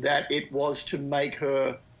 that it was to make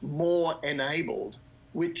her more enabled,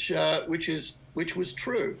 which was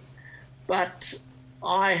true. But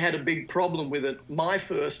I had a big problem with it. My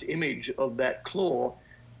first image of that claw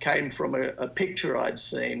came from a picture I'd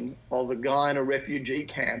seen of a guy in a refugee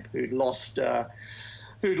camp who'd lost, the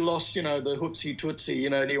hootsie tootsie,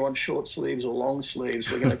 do you want short sleeves or long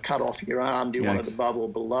sleeves? We're going to cut off your arm. Do you want it above or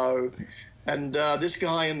below? And this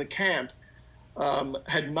guy in the camp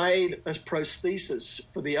had made a prosthesis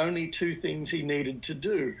for the only 2 things he needed to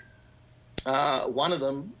do. One of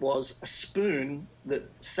them was a spoon that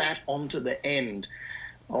sat onto the end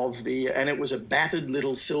and it was a battered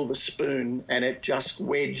little silver spoon, and it just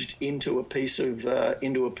wedged into a piece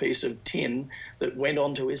of tin that went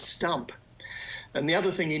onto his stump. And the other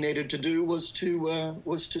thing he needed to do was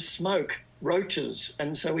to smoke roaches,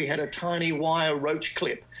 and so he had a tiny wire roach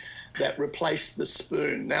clip that replaced the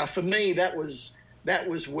spoon. Now, for me, that was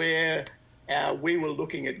where we were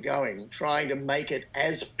looking at going, trying to make it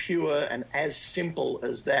as pure and as simple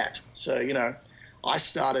as that. So, I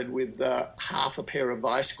started with half a pair of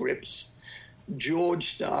vice grips. George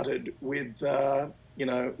started with a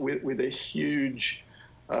huge,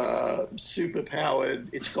 super-powered,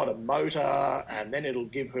 it's got a motor, and then it'll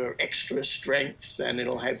give her extra strength, and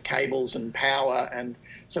it'll have cables and power. And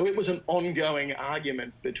so it was an ongoing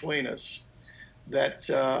argument between us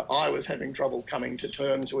that I was having trouble coming to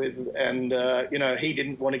terms with. And, he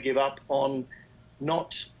didn't want to give up on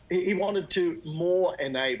he wanted to more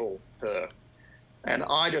enable her. And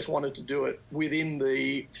I just wanted to do it within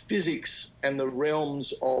the physics and the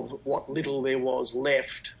realms of what little there was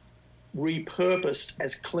left repurposed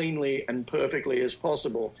as cleanly and perfectly as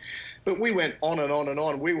possible. But we went on and on and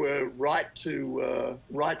on. We were right to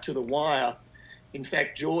the wire. In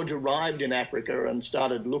fact, George arrived in Africa and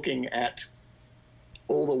started looking at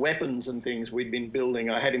all the weapons and things we'd been building.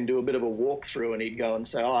 I had him do a bit of a walkthrough, and he'd go and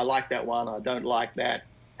say, "Oh, I like that one. I don't like that.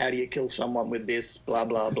 How do you kill someone with this? Blah,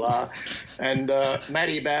 blah, blah." And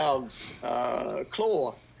Matty Baug's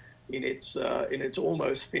claw, in its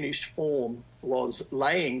almost finished form, was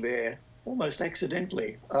laying there almost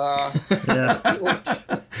accidentally.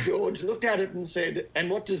 George looked at it and said, "And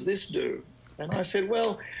what does this do?" And I said,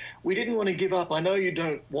 "Well, we didn't want to give up. I know you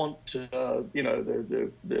don't want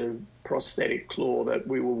the prosthetic claw that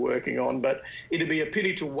we were working on, but it'd be a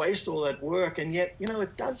pity to waste all that work. And yet,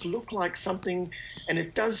 it does look like something, and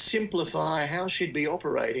it does simplify how she'd be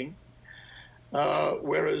operating."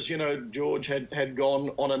 Whereas, George had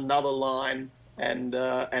gone on another line and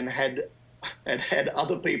had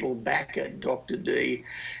other people back at Dr. D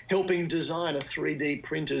helping design a 3D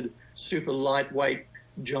printed super lightweight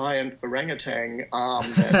giant orangutan arm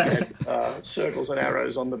that had circles and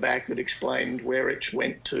arrows on the back that explained where it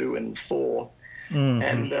went to and for. Mm-hmm.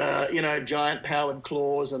 And, giant powered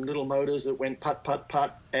claws and little motors that went put, put,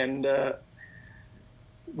 put. And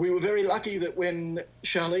we were very lucky that when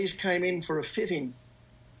Charlize came in for a fitting,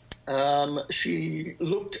 she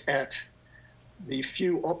looked at the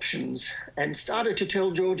few options and started to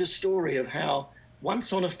tell George a story of how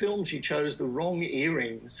once on a film she chose the wrong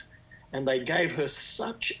earrings, and they gave her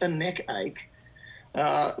such a neck ache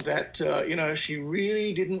that she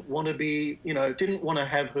really didn't want to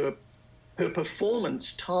have her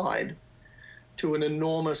performance tied to an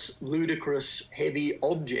enormous, ludicrous, heavy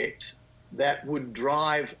object that would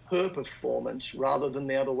drive her performance rather than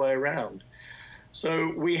the other way around.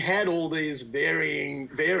 So we had all these varying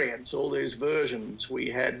variants, all these versions. We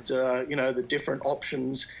had, the different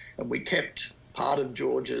options, and we kept part of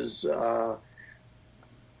George's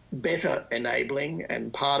better enabling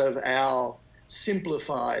and part of our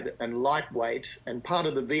simplified and lightweight, and part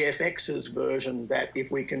of the VFX's version that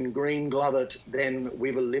if we can green glove it, then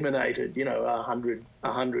we've eliminated,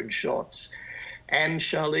 100 shots. And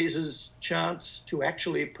Charlize's chance to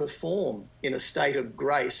actually perform in a state of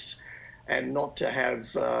grace and not to have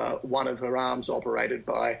one of her arms operated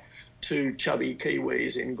by two chubby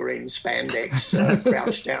Kiwis in green spandex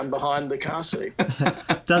crouched down behind the car seat.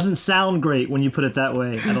 Doesn't sound great when you put it that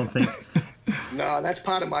way, I don't think. No, that's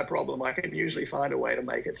part of my problem. I can usually find a way to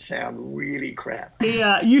make it sound really crap.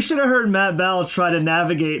 Yeah, you should have heard Matt Bell try to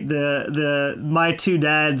navigate the my two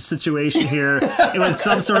dads situation here with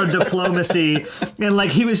some sort of diplomacy. And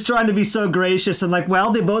he was trying to be so gracious and they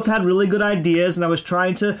both had really good ideas, and I was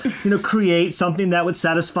trying to, create something that would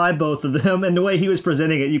satisfy both of them. And the way he was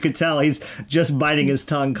presenting it, you could tell he's just biting his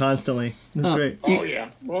tongue constantly. It's great. Oh yeah.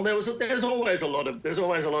 Well, there's always a lot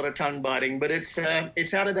of tongue biting, but it's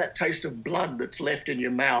out of that taste of blood that's left in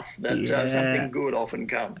your mouth that something good often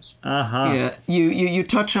comes. Yeah. You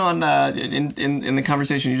touch on in the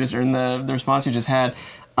conversation you just, or in the response you just had.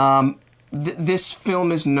 This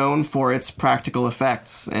film is known for its practical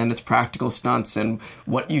effects and its practical stunts, and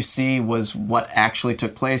what you see was what actually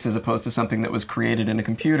took place as opposed to something that was created in a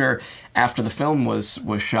computer after the film was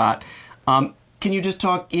shot. Can you just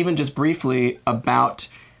talk even just briefly about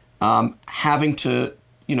having to,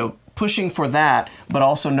 pushing for that, but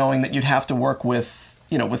also knowing that you'd have to work with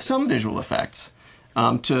some visual effects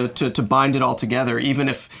to bind it all together, even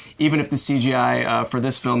if the CGI for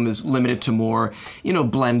this film is limited to more,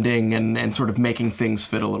 blending and sort of making things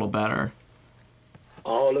fit a little better?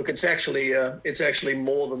 Oh, look, it's actually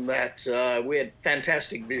more than that. We had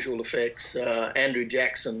fantastic visual effects. Andrew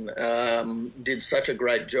Jackson did such a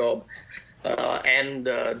great job. And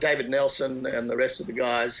David Nelson and the rest of the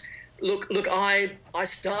guys. Look! I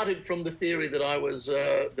started from the theory that I was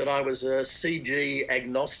a CG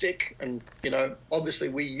agnostic, and obviously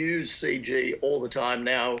we use CG all the time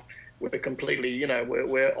now. We're completely,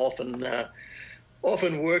 we're often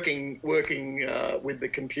working with the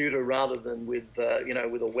computer rather than with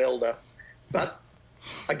with a welder. But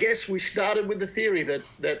I guess we started with the theory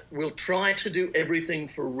that we'll try to do everything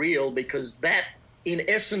for real, because that, in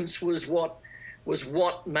essence, was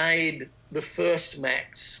what made the first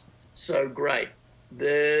Max so great.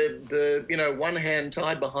 The one hand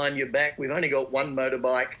tied behind your back. We've only got one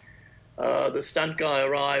motorbike. The stunt guy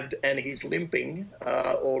arrived and he's limping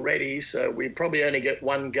already, so we probably only get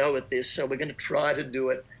one go at this. So we're going to try to do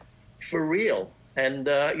it for real, and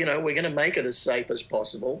we're going to make it as safe as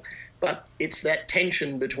possible. But it's that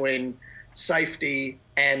tension between safety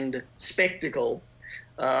and spectacle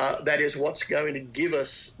that is what's going to give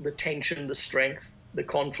us the tension, the strength, the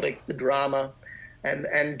conflict, the drama,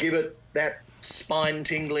 and give it that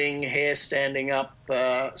spine-tingling, hair standing up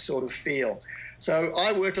sort of feel. So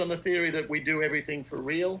I worked on the theory that we do everything for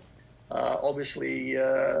real. Obviously,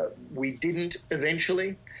 we didn't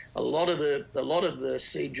eventually. A lot of the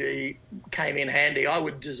CG came in handy. I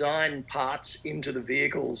would design parts into the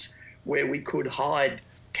vehicles where we could hide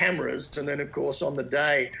cameras, and then, of course, on the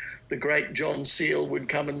day, the great John Seal would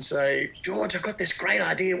come and say, "George, I've got this great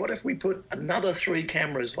idea. What if we put another 3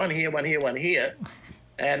 cameras, one here, one here, one here?"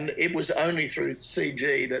 And it was only through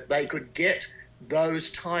CG that they could get those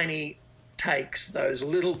tiny takes, those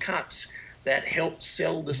little cuts that helped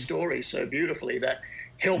sell the story so beautifully, that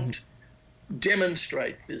helped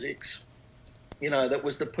demonstrate physics. You know, that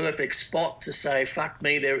was the perfect spot to say, fuck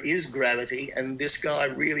me, there is gravity and this guy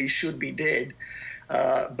really should be dead,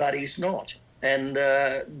 but he's not. And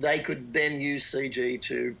they could then use CG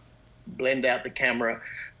to blend out the camera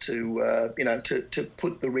to, to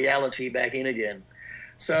put the reality back in again.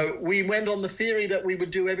 So we went on the theory that we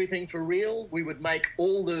would do everything for real. We would make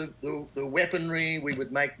all the weaponry, we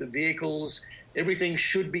would make the vehicles. Everything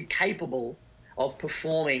should be capable of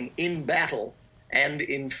performing in battle and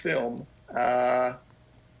in film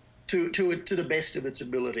to the best of its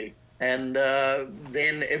ability. And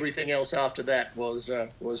then everything else after that was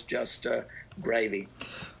just gravy.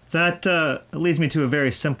 That leads me to a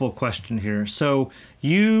very simple question here. So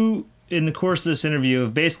you, in the course of this interview,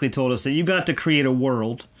 have basically told us that you got to create a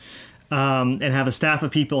world and have a staff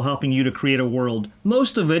of people helping you to create a world,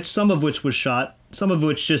 some of which was shot, some of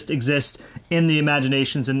which just exists in the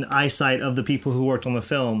imaginations and eyesight of the people who worked on the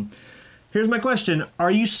film. Here's my question.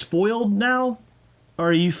 Are you spoiled now?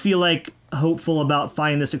 Or you feel like hopeful about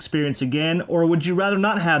finding this experience again? Or would you rather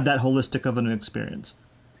not have that holistic of an experience?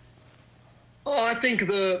 Oh, I think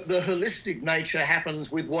the holistic nature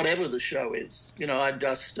happens with whatever the show is. You know, I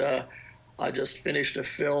just finished a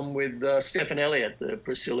film with Stephen Elliott, the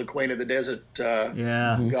Priscilla, Queen of the Desert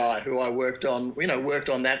guy, who I worked on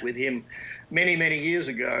that with him many, many years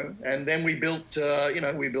ago. And then we built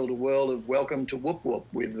a world of Welcome to Whoop Whoop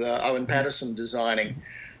with Owen Patterson designing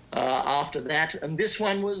after that. And this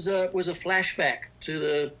one was a flashback to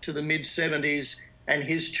the mid-'70s and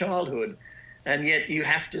his childhood. And yet you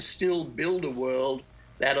have to still build a world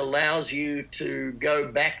that allows you to go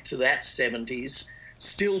back to that 70s,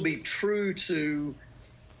 still be true to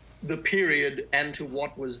the period and to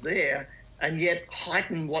what was there, and yet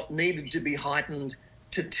heighten what needed to be heightened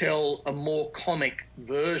to tell a more comic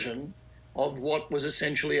version of what was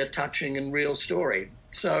essentially a touching and real story.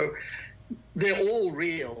 So they're all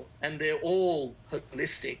real and they're all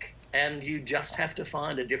holistic, and you just have to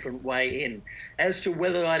find a different way in. As to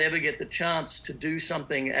whether I'd ever get the chance to do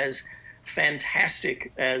something as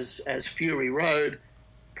fantastic as Fury Road,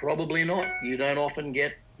 probably not. You don't often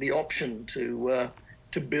get the option to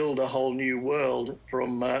build a whole new world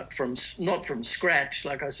from not from scratch.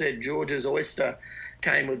 Like I said, George's oyster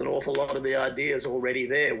came with an awful lot of the ideas already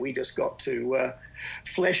there. We just got to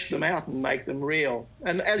flesh them out and make them real.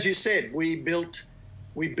 And as you said, we built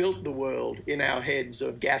the world in our heads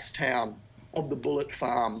of Gastown, of the Bullet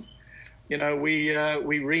Farm. You know, we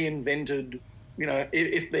reinvented. You know,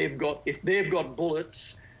 if they've got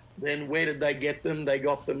bullets, then where did they get them? They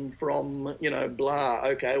got them from, blah.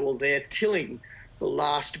 Okay, well, they're tilling the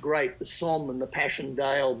last great, the Somme and the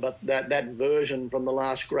Passchendaele, but that version from the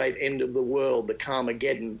last great end of the world, the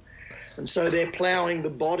Carmageddon. And so they're ploughing the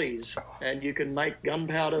bodies, and you can make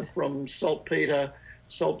gunpowder from saltpeter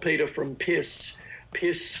from piss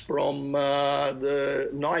from the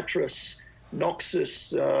nitrous,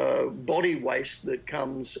 noxious body waste that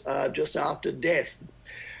comes just after death.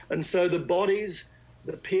 And so the bodies,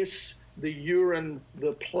 the piss, the urine,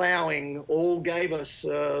 the ploughing all gave us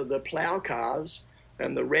the plough cars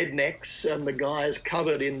and the rednecks and the guys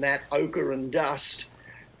covered in that ochre and dust.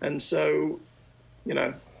 And so,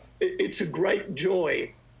 it's a great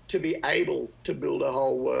joy to be able to build a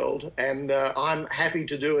whole world, and I'm happy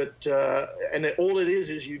to do it. And all it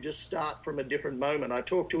is you just start from a different moment. I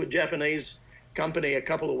talked to a Japanese company a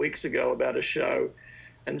couple of weeks ago about a show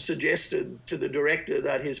and suggested to the director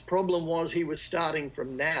that his problem was he was starting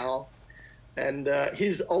from now and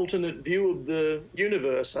his alternate view of the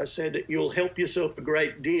universe. I said, you'll help yourself a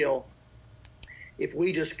great deal if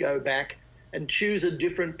we just go back and choose a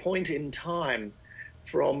different point in time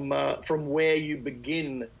from where you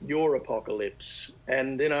begin your apocalypse.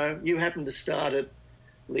 And, you happen to start at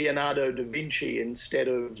Leonardo da Vinci instead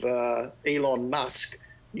of Elon Musk.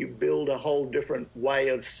 You build a whole different way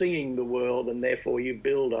of seeing the world, and therefore you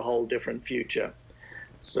build a whole different future.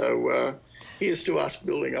 So here's to us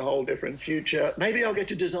building a whole different future. Maybe I'll get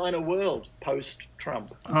to design a world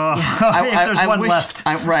post-Trump. If there's one left.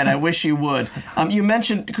 I wish you would. You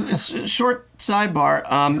mentioned, short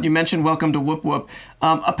sidebar, you mentioned Welcome to Whoop Whoop.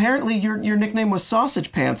 Apparently your nickname was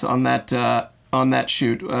Sausage Pants on that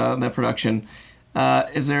shoot, that production.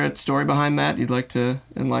 Is there a story behind that you'd like to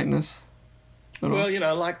enlighten us?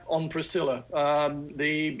 Well, like on Priscilla,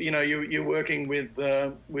 you're working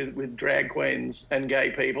with drag queens and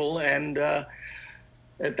gay people, and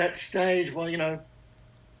at that stage, late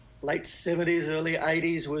 70s, early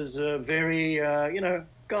 80s was very,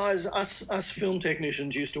 guys, us film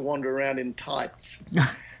technicians used to wander around in tights,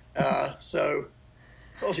 so.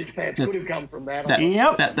 Sausage Pants could have come from that.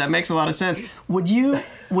 That makes a lot of sense. Would you?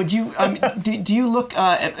 Do you look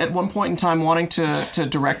at one point in time wanting to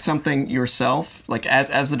direct something yourself, like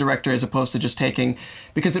as the director, as opposed to just taking?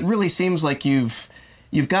 Because it really seems like you've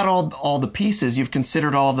got all the pieces. You've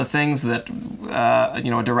considered all the things that a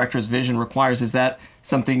director's vision requires. Is that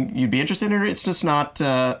something you'd be interested in, or it's just not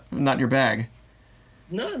your bag?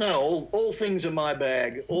 No. All things are my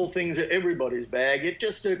bag. All things are everybody's bag. It's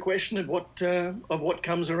just a question of what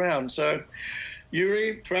comes around. So,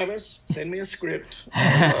 Yuri, Travis, send me a script.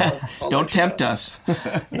 I'll Don't tempt us.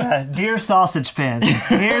 Yeah, dear Sausage Pants,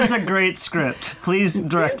 here's a great script. Please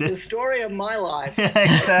direct Here's it. the story of my life. Yeah,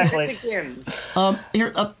 exactly. It begins.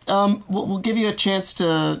 We'll give you a chance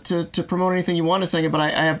to promote anything you want in a second, but I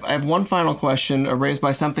have one final question raised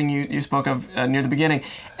by something you spoke of near the beginning.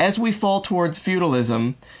 As we fall towards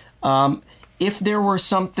feudalism, if there were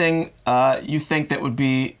something you think that would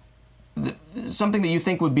be something that you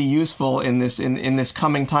think would be useful in this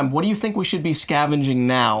coming time, what do you think we should be scavenging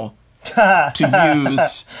now to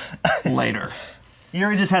use later?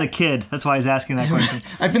 Yuri just had a kid. That's why he's asking that question.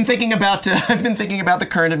 I've been thinking about the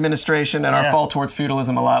current administration and our fall towards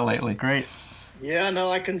feudalism a lot lately. Great. Yeah,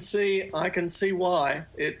 no, I can see why.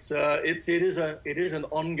 It is an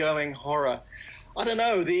ongoing horror. I don't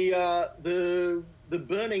know. The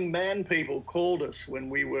Burning Man people called us when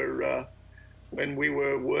we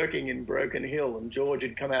were working in Broken Hill, and George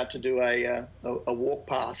had come out to do a walk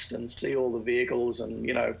past and see all the vehicles and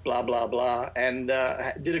blah blah blah, and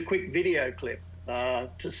did a quick video clip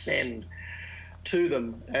to send to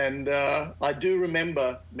them. And I do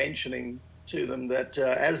remember mentioning to them that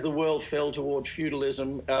as the world fell toward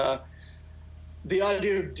feudalism, the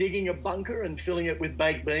idea of digging a bunker and filling it with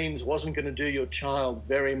baked beans wasn't going to do your child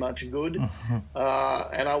very much good.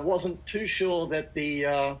 And I wasn't too sure that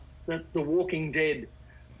the Walking Dead,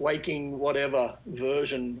 Waking whatever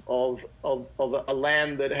version of a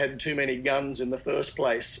land that had too many guns in the first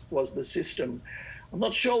place was the system. I'm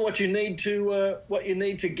not sure what you need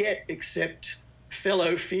to get except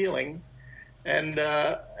fellow feeling and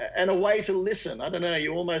a way to listen. I don't know.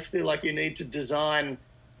 You almost feel like you need to design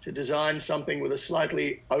something with a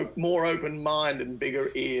slightly more open mind and bigger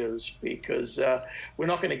ears, because we're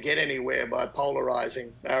not going to get anywhere by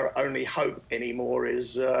polarizing. Our only hope anymore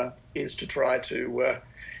is to try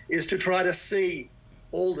to see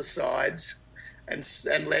all the sides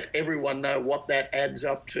and let everyone know what that adds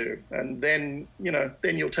up to, and then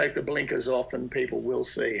you'll take the blinkers off and people will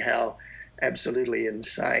see how absolutely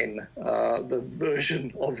insane the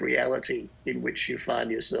version of reality in which you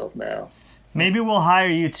find yourself now. Maybe we'll hire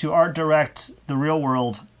you to art direct The Real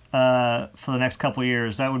World for the next couple of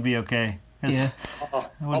years. That would be okay. Yeah.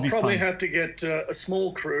 I'll probably have to get a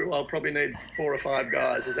small crew. I'll probably need 4 or 5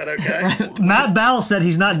 guys. Is that okay? Matt Bell said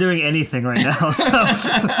he's not doing anything right now, so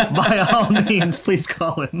by all means, please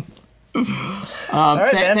call him.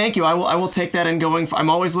 Right, thank you. I will take that and going. I'm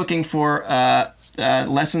always looking for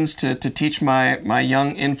lessons to teach my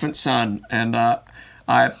young infant son, and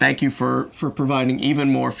I thank you for providing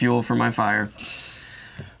even more fuel for my fire.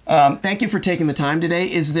 Thank you for taking the time today. Do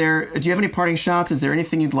you have any parting shots? Is there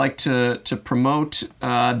anything you'd like to promote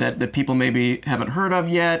that people maybe haven't heard of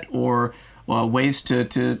yet, or ways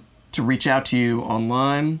to reach out to you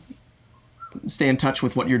online? Stay in touch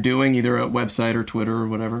with what you're doing, either a website or Twitter or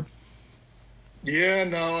whatever. Yeah,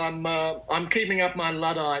 no, I'm keeping up my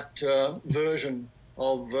Luddite version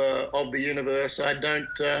of the universe. I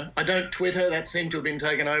don't Twitter. That seemed to have been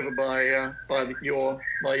taken over by your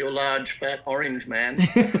large fat orange man.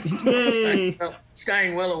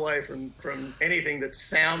 Staying well away from anything that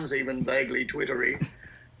sounds even vaguely Twittery.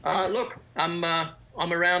 Look, I'm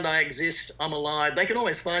around. I exist. I'm alive. They can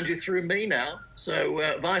always find you through me now. So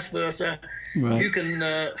vice versa. Right. You can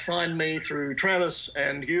find me through Travis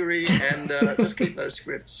and Yuri, and just keep those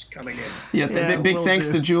scripts coming in. Yeah, big thanks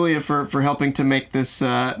to Julia for helping to make this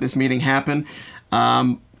meeting happen.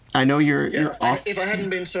 I know you're off. If I hadn't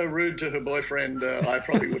been so rude to her boyfriend, I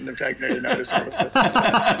probably wouldn't have taken any notice of it.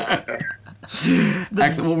 But,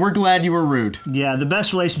 Excellent. Well, we're glad you were rude. Yeah, the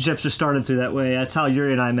best relationships are started through that way. That's how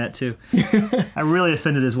Yuri and I met, too. I really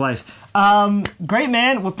offended his wife. Great,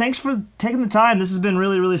 man. Well, thanks for taking the time. This has been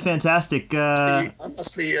really, really fantastic. I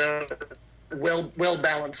must be well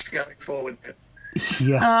balanced going forward.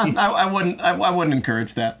 Yeah. I wouldn't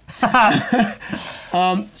encourage that.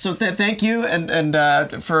 So thank you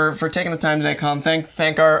and for taking the time today, Colin.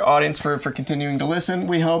 Thank our audience for continuing to listen.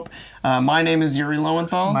 We hope. My name is Yuri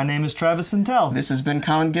Lowenthal. My name is Travis Sintel. This has been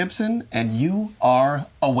Colin Gibson, and you are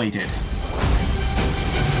awaited.